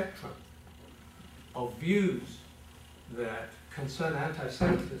spectrum of views that concern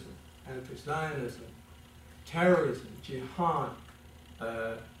anti-Semitism, anti-Zionism, terrorism, jihad,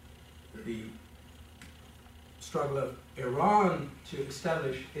 the struggle of Iran to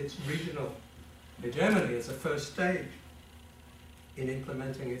establish its regional hegemony as a first stage in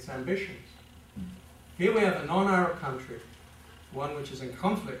implementing its ambitions. Here we have a non-Arab country, one which is in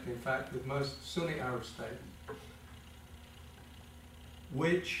conflict, in fact, with most Sunni Arab states,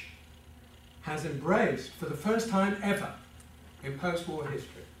 which has embraced, for the first time ever in post-war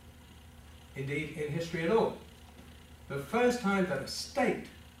history, indeed in history at all, the first time that a state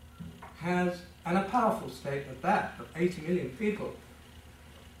has, and a powerful state at that, of 80 million people,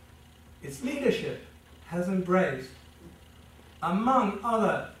 its leadership has embraced, among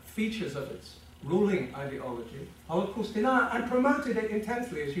other features of its ruling ideology, Holocaust denial, and promoted it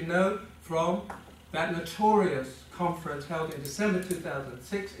intensely, as you know, from that notorious conference held in December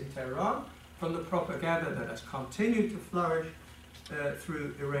 2006 in Tehran, from the propaganda that has continued to flourish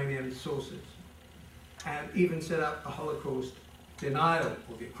through Iranian sources. and even set up a Holocaust denial,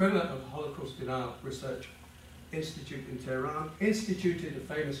 or the equivalent of a Holocaust denial research institute in Tehran, instituted a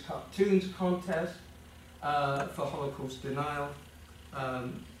famous cartoons contest for Holocaust denial,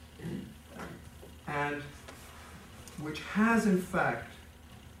 and which has in fact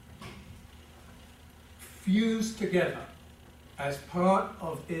fused together as part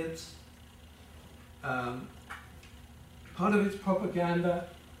of its propaganda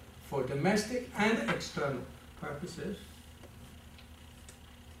for domestic and external purposes,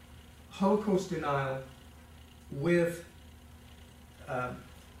 Holocaust denial with a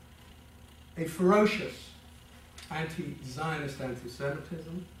ferocious anti-Zionist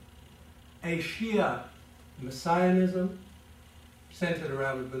anti-Semitism, a Shia messianism centered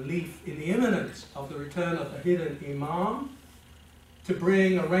around the belief in the imminence of the return of the hidden imam to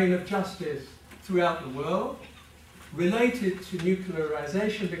bring a reign of justice throughout the world, related to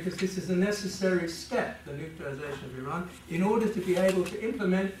nuclearization, because this is a necessary step, the nuclearization of Iran, in order to be able to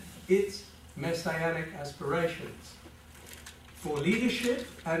implement its messianic aspirations for leadership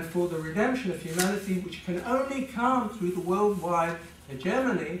and for the redemption of humanity, which can only come through the worldwide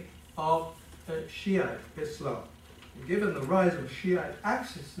hegemony of Shiite Islam. Given the rise of Shiite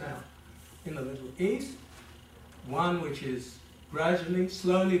axis now in the Middle East, one which is gradually,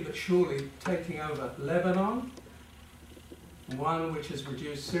 slowly but surely taking over Lebanon, one which has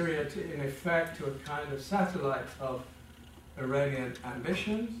reduced Syria to, in effect, to a kind of satellite of Iranian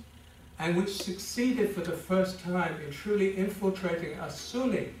ambitions, and which succeeded for the first time in truly infiltrating a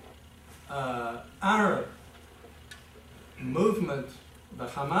Sunni Arab movement, the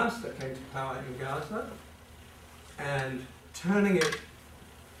Hamas, that came to power in Gaza, and turning it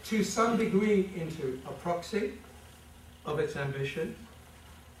to some degree into a proxy of its ambition.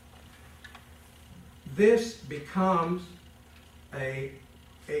 This becomes a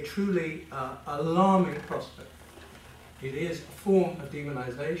truly alarming prospect. It is a form of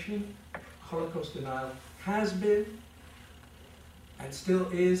demonization. Holocaust denial has been, and still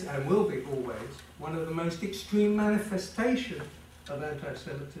is, and will be always, one of the most extreme manifestations of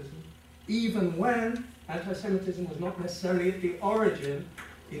anti-Semitism, even when anti-Semitism was not necessarily at the origin,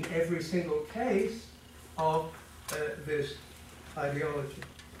 in every single case, of this ideology.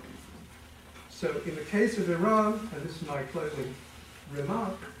 So in the case of Iran, and this is my closing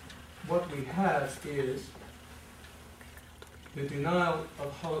remark, what we have is the denial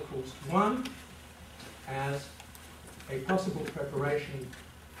of Holocaust 1 as a possible preparation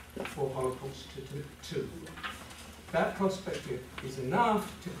for Holocaust 2. That perspective is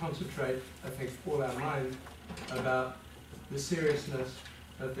enough to concentrate, I think, all our mind about the seriousness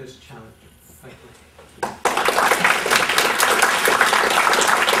of this challenge. Thank you.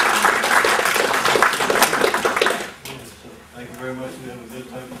 Thank you very much. We have a good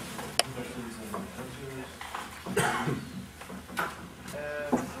time. Questions and answers.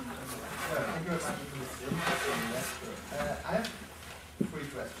 Thank you very much for this interesting lecture. I have 3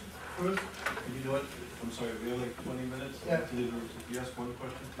 questions. First, You know what? I'm sorry, we have like 20 minutes. Yeah. To do this. If you ask one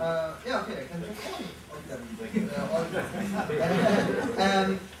question. yeah, okay, I can just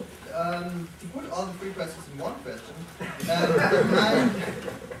to put all the 3 questions in one question,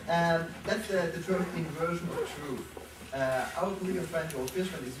 that's the term inversion of truth. Our colleague friend Joel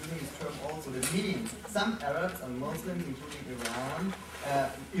Fishman is using this term also, that meaning some Arabs and Muslims, including Iran,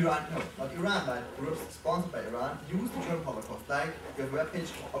 not Iran, but groups sponsored by Iran, use the term Holocaust, like your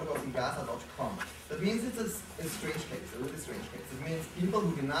webpage holocaustingaza.com. That means it's a strange case, a really strange case. It means people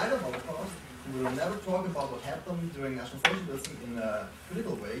who deny the Holocaust, who will never talk about what happened during National Socialism in a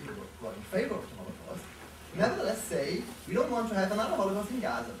critical way, who are in favor of the Holocaust, nevertheless say, we don't want to have another Holocaust in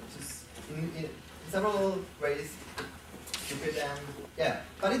Gaza, which is in several ways stupid and yeah.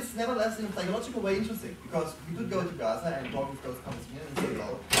 But it's nevertheless in a psychological way interesting, because we could go to Gaza and talk with those Palestinians and say,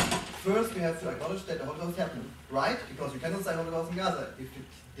 well, first we have to acknowledge that the Holocaust happened, right? Because you cannot say Holocaust in Gaza if it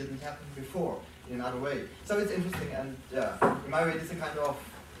didn't happen before in another way. So it's interesting, and yeah, in my way it's a kind of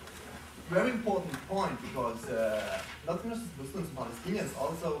very important point, because not just Muslims and Palestinians,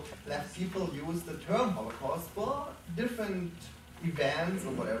 also left people use the term Holocaust for different events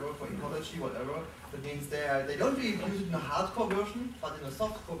or whatever, for ecology, whatever. That means they don't really use it in a hardcore version, but in a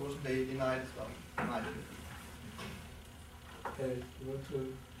softcore version they deny it as well. Okay, you want to,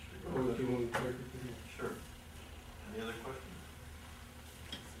 or do you want to take it? Sure. Any other questions?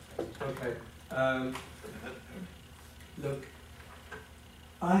 Okay. Look,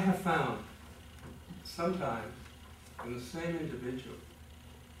 I have found sometimes in the same individual,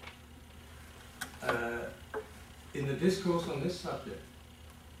 in the discourse on this subject,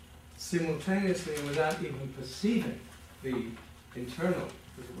 simultaneously and without even perceiving the internal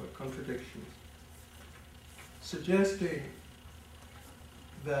contradictions, suggesting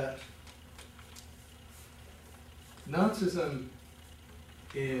that Nazism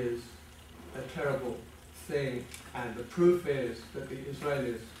is a terrible thing, and the proof is that the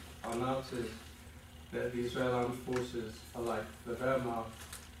Israelis are Nazis, that the Israeli armed forces are like the Wehrmacht,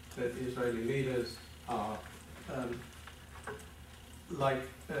 that the Israeli leaders are like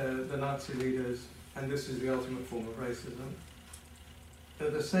the Nazi leaders, and this is the ultimate form of racism.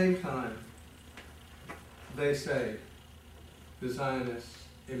 At the same time, they say the Zionists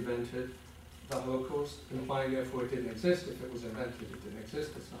invented the Holocaust, implying therefore it didn't exist. If it was invented, it didn't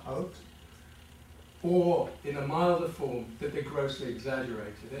exist, it's a hoax. Or, in a milder form, that they grossly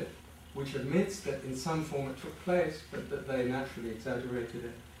exaggerated it, which admits that in some form it took place, but that they naturally exaggerated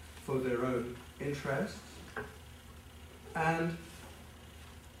it for their own interests. And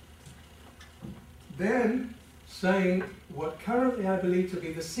then saying what currently I believe to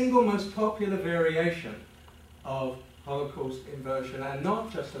be the single most popular variation of Holocaust inversion, and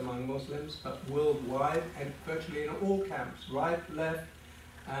not just among Muslims, but worldwide, and virtually in all camps, right, left,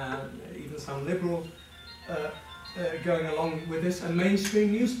 even some liberals going along with this, and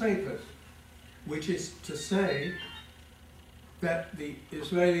mainstream newspapers, which is to say that the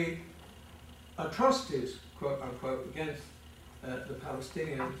Israeli atrocities, quote unquote, against the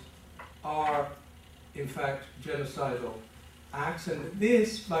Palestinians are in fact genocidal acts, and that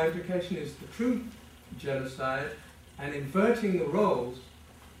this, by implication, is the true genocide, and inverting the roles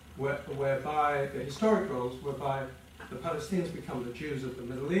whereby, the historic roles, whereby the Palestinians become the Jews of the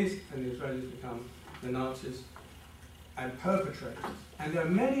Middle East and the Israelis become the Nazis and perpetrators. And there are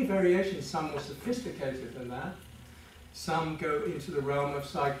many variations, some more sophisticated than that. Some go into the realm of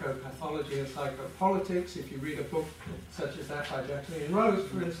psychopathology and psychopolitics. If you read a book such as that by Jacqueline Rose,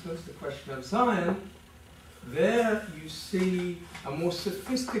 for instance, The Question of Zion, there you see a more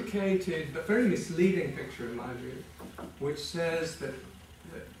sophisticated but very misleading picture, in my view, which says that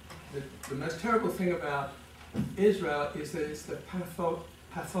the most terrible thing about Israel is that it's the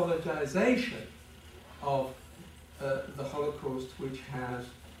pathologization of the Holocaust, which has,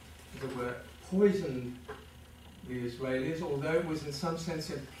 as it were, poisoned the Israelis, although it was in some sense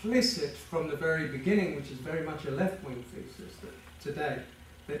implicit from the very beginning, which is very much a left-wing thesis today,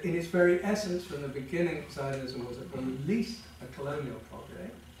 that in its very essence, from the beginning, Zionism was at least a colonial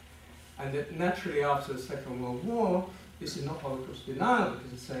project, and that naturally after the Second World War, this is not Holocaust denial,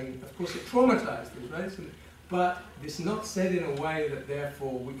 because it's saying, of course, it traumatized the Israelis, but this is not said in a way that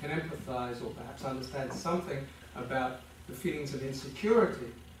therefore we can empathize or perhaps understand something about the feelings of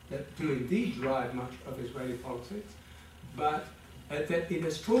insecurity that do indeed drive much of Israeli politics, but that it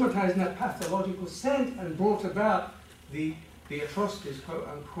has traumatized in that pathological sense and brought about the atrocities, quote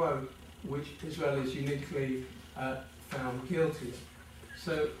unquote, which Israel is uniquely found guilty of.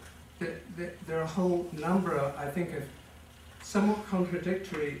 So there are a whole number, I think, of somewhat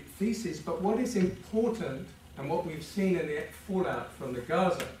contradictory theses, but what is important, and what we've seen in the fallout from the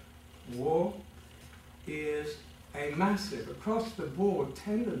Gaza war, is a massive, across-the-board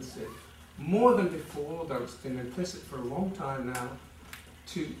tendency, more than before, although it's been implicit for a long time now,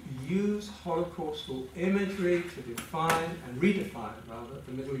 to use Holocaustal imagery to define and redefine, rather,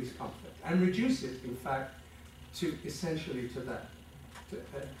 the Middle East conflict, and reduce it, in fact, to essentially to that,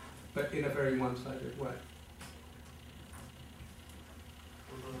 but in a very one-sided way.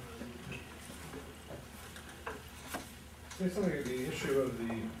 Say something of the issue of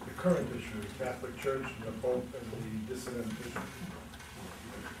the current issue, the Catholic Church and the Pope and the dissident bishop.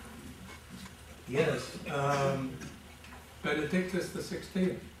 Yes, Benedictus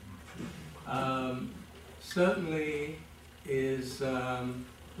XVI certainly is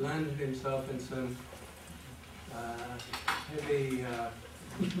landed himself in some heavy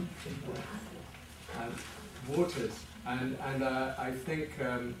waters, and I think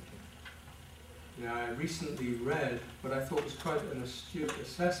I recently read what I thought was quite an astute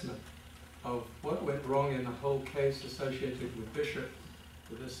assessment of what went wrong in the whole case associated with Bishop,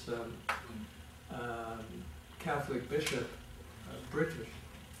 with this Catholic bishop, British,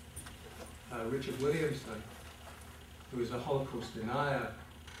 Richard Williamson, who is a Holocaust denier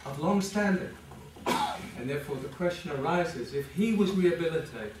of long standing. And therefore the question arises, if he was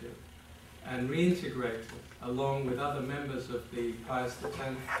rehabilitated and reintegrated along with other members of the Pius X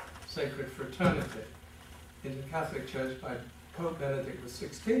Sacred Fraternity in the Catholic Church by Pope Benedict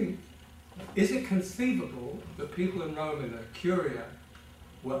XVI, is it conceivable that people in Rome in the Curia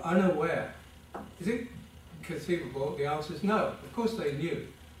were unaware? Is it conceivable? The answer is no. Of course they knew.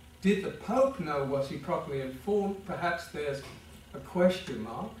 Did the Pope know? Was he properly informed? Perhaps there's a question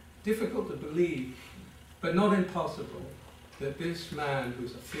mark. Difficult to believe, but not impossible. that this man,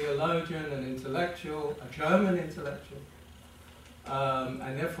 who's a theologian, an intellectual, a German intellectual,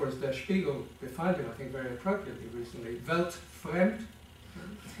 and therefore, as Der Spiegel defined him, I think very appropriately recently, weltfremd,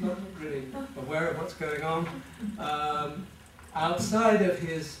 not really aware of what's going on, outside of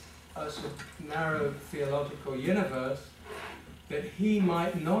his sort of narrow theological universe, that he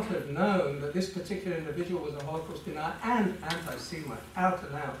might not have known that this particular individual was a Holocaust denier and anti-Semite, out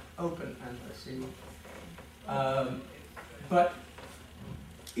and out, open anti-Semite. But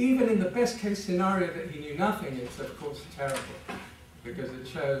even in the best case scenario that he knew nothing, it's of course terrible, because it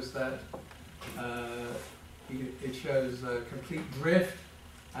shows that it shows a complete drift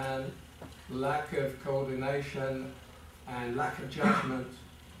and lack of coordination and lack of judgment,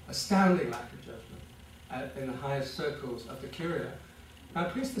 astounding lack of judgment in the highest circles of the Curia.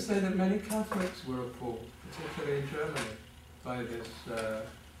 I'm pleased to say that many Catholics were appalled, particularly in Germany, by this,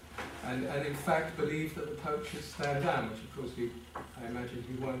 and in fact believed that the Pope should stand down, which of course I imagine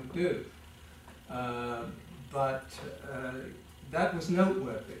he won't do. But that was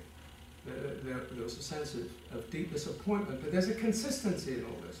noteworthy. There was a sense of deep disappointment, but there's a consistency in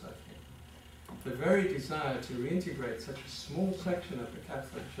all this, I think. The very desire to reintegrate such a small section of the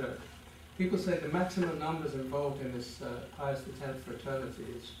Catholic Church. People say the maximum numbers involved in this Pius X fraternity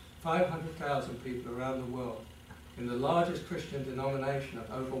is 500,000 people around the world, in the largest Christian denomination of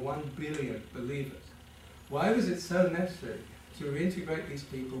over 1 billion believers. Why was it so necessary to reintegrate these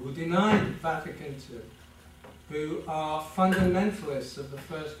people who denied Vatican II, who are fundamentalists of the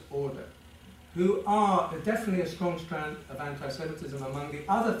first order, who are definitely a strong strand of anti-Semitism among the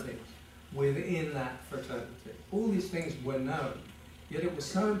other things within that fraternity? All these things were known, yet it was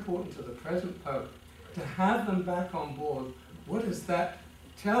so important to the present Pope to have them back on board. What does that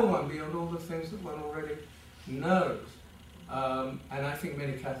tell one beyond all the things that one already knows? And I think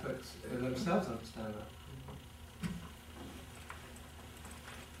many Catholics themselves understand that.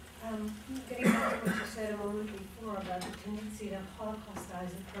 Getting back to what you said a moment before about the tendency to Holocaustize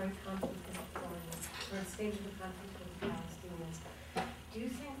the current conflict with the current stage of the conflict with the Palestinians, do you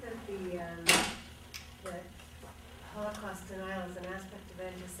think that that Holocaust denial as an aspect of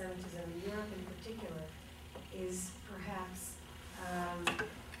anti-Semitism in Europe in particular is perhaps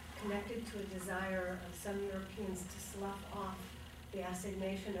connected to a desire of some Europeans to slough off the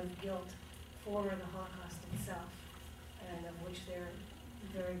assignation of guilt for the Holocaust itself, and of which they're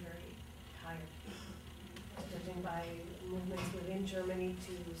very, very tired, judging by movements within Germany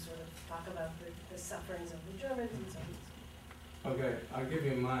to sort of talk about the sufferings of the Germans and so on. Okay, I'll give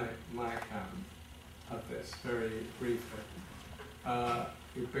you my account of this very briefly,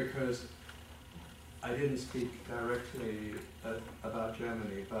 because I didn't speak directly about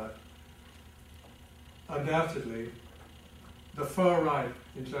Germany, but undoubtedly the far right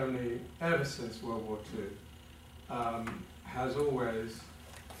in Germany, ever since World War II, has always,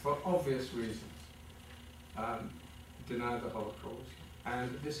 for obvious reasons, denied the Holocaust.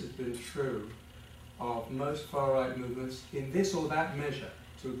 And this has been true of most far-right movements in this or that measure,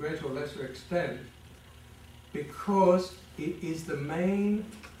 to a greater or lesser extent, because it is the main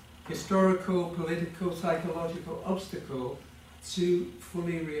historical, political, psychological obstacle to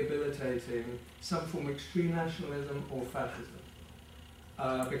fully rehabilitating some form of extreme nationalism or fascism.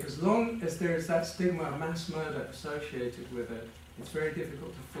 Because long as there is that stigma of mass murder associated with it, it's very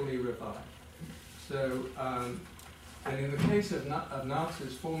difficult to fully revive. So, and in the case of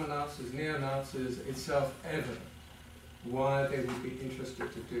Nazis, former Nazis, neo-Nazis, it's self-evident why they would be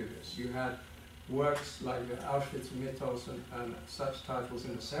interested to do this. You had works like the Auschwitz Mythos and such titles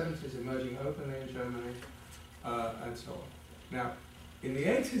in the 70s emerging openly in Germany, and so on. Now, in the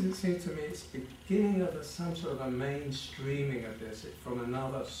 80s, it seems to me it's beginning of some sort of a mainstreaming of this from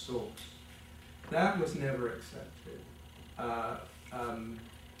another source. That was never accepted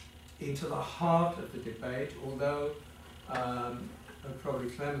into the heart of the debate, although probably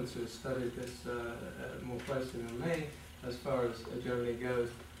Clemens, who has studied this more closely than me, as far as Germany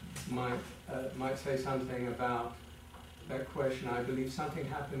goes, might say something about that question. I believe something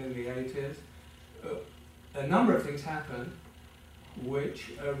happened in the 80s. A number of things happened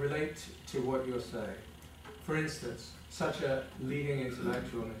which relate to what you're saying. For instance, such a leading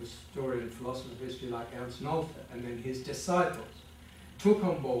intellectual and historian, philosopher of history like Ernst Nolte, and then his disciples, took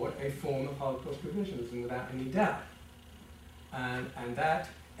on board a form of Holocaust revisionism without any doubt. And that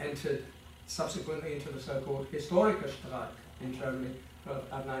entered subsequently into the so-called Historikerstreik in Germany of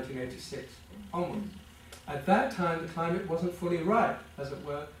 1986 onwards. At that time, the climate wasn't fully ripe, as it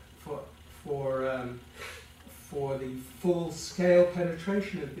were, for the full-scale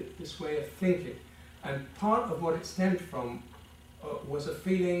penetration of this way of thinking. And part of what it stemmed from was a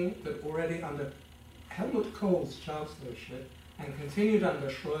feeling that already under Helmut Kohl's chancellorship and continued under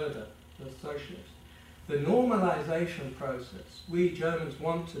Schröder, the socialist, the normalization process. We Germans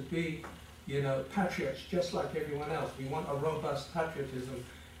want to be, you know, patriots just like everyone else. We want a robust patriotism.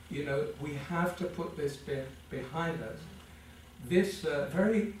 You know, we have to put this bit behind us. This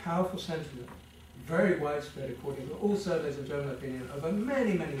very powerful sentiment, very widespread according to all surveys of German opinion over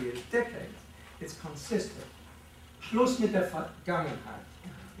many, many years, decades. It's consistent. Schluss mit der Vergangenheit,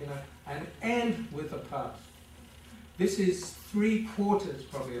 you know, an end with the past. This is 3/4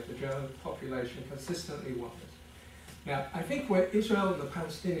 probably of the German population consistently want this. Now, I think where Israel and the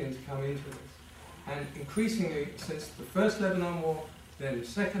Palestinians come into this, and increasingly since the first Lebanon War, then the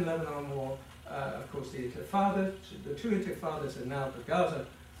second Lebanon War, of course the Intifada, the two Intifadas, and now the Gaza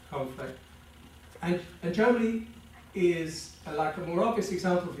conflict. And Germany is like a more obvious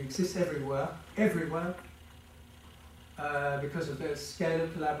example. It exists everywhere, because of the scale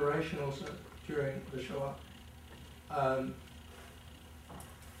of collaboration also during the Shoah.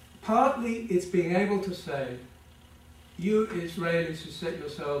 Partly it's being able to say, you Israelis who set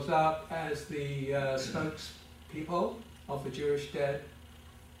yourselves up as the spokespeople of the Jewish dead,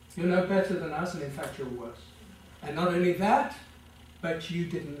 you're no better than us, and in fact you're worse. And not only that, but you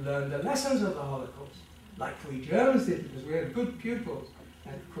didn't learn the lessons of the Holocaust, like we Germans did, because we had good pupils.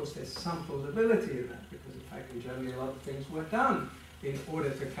 And of course there's some plausibility in that, because in fact in Germany a lot of things were done in order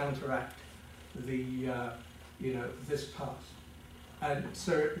to counteract the, you know, this past. And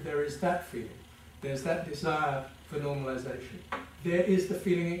so there is that feeling. There's that desire for normalization. There is the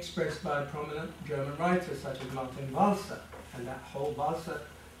feeling expressed by prominent German writers such as Martin Walser, and that whole Walser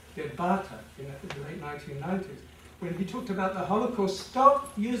debate in the late 1990s, when he talked about the Holocaust.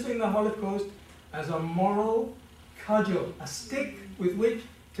 Stop using the Holocaust as a moral cudgel, a stick with which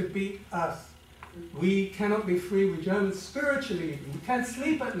to beat us. We cannot be free, we Germans spiritually, we can't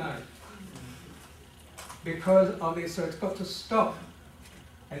sleep at night because of this, so it's got to stop.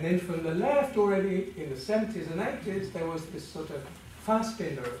 And then from the left, already in the 70s and 80s, there was this sort of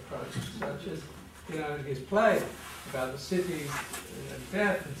Fassbinder approach, such as, you know, in his play about the city and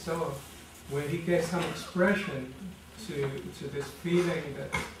death and so on, where he gave some expression to this feeling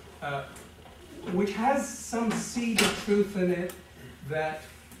that, which has some seed of truth in it, that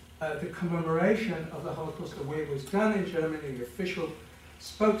the commemoration of the Holocaust, the way it was done in Germany, the official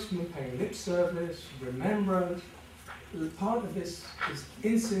spokesman paying lip service, remembrance, part of this is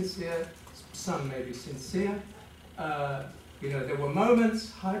insincere, some may be sincere. You know, there were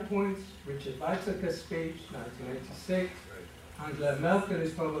moments, high points, Richard Weizsäcker's speech, 1986, Angela Merkel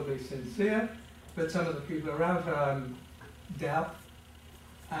is probably sincere, but some of the people around her doubt.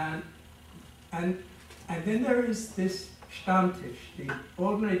 And then there is this Stammtisch, the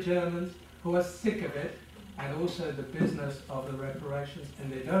ordinary Germans who are sick of it, and also the business of the reparations,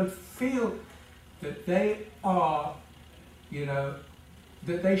 and they don't feel that they are, you know,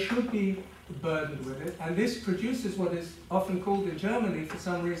 that they should be burdened with it. And this produces what is often called in Germany, for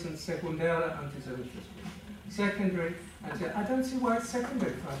some reason, sekundäre Antisemitism. Secondary, I don't see why it's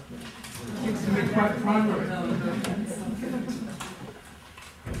secondary, frankly. It seems to be quite primary.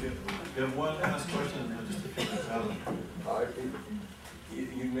 We have one last question, just a few Alan.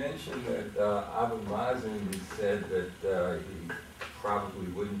 You mentioned that Abu Mazen said that he probably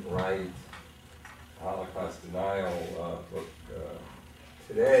wouldn't write Holocaust denial book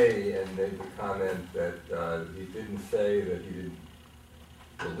today, and made the comment that he didn't say that he didn't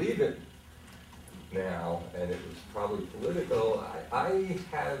believe it now, and it was probably political. I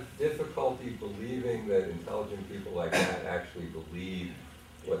have difficulty believing that intelligent people like that actually believe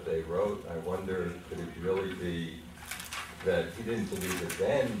what they wrote. I wonder, could it really be that he didn't believe it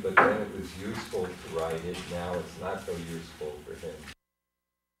then, but then it was useful to write it, now it's not so useful for him?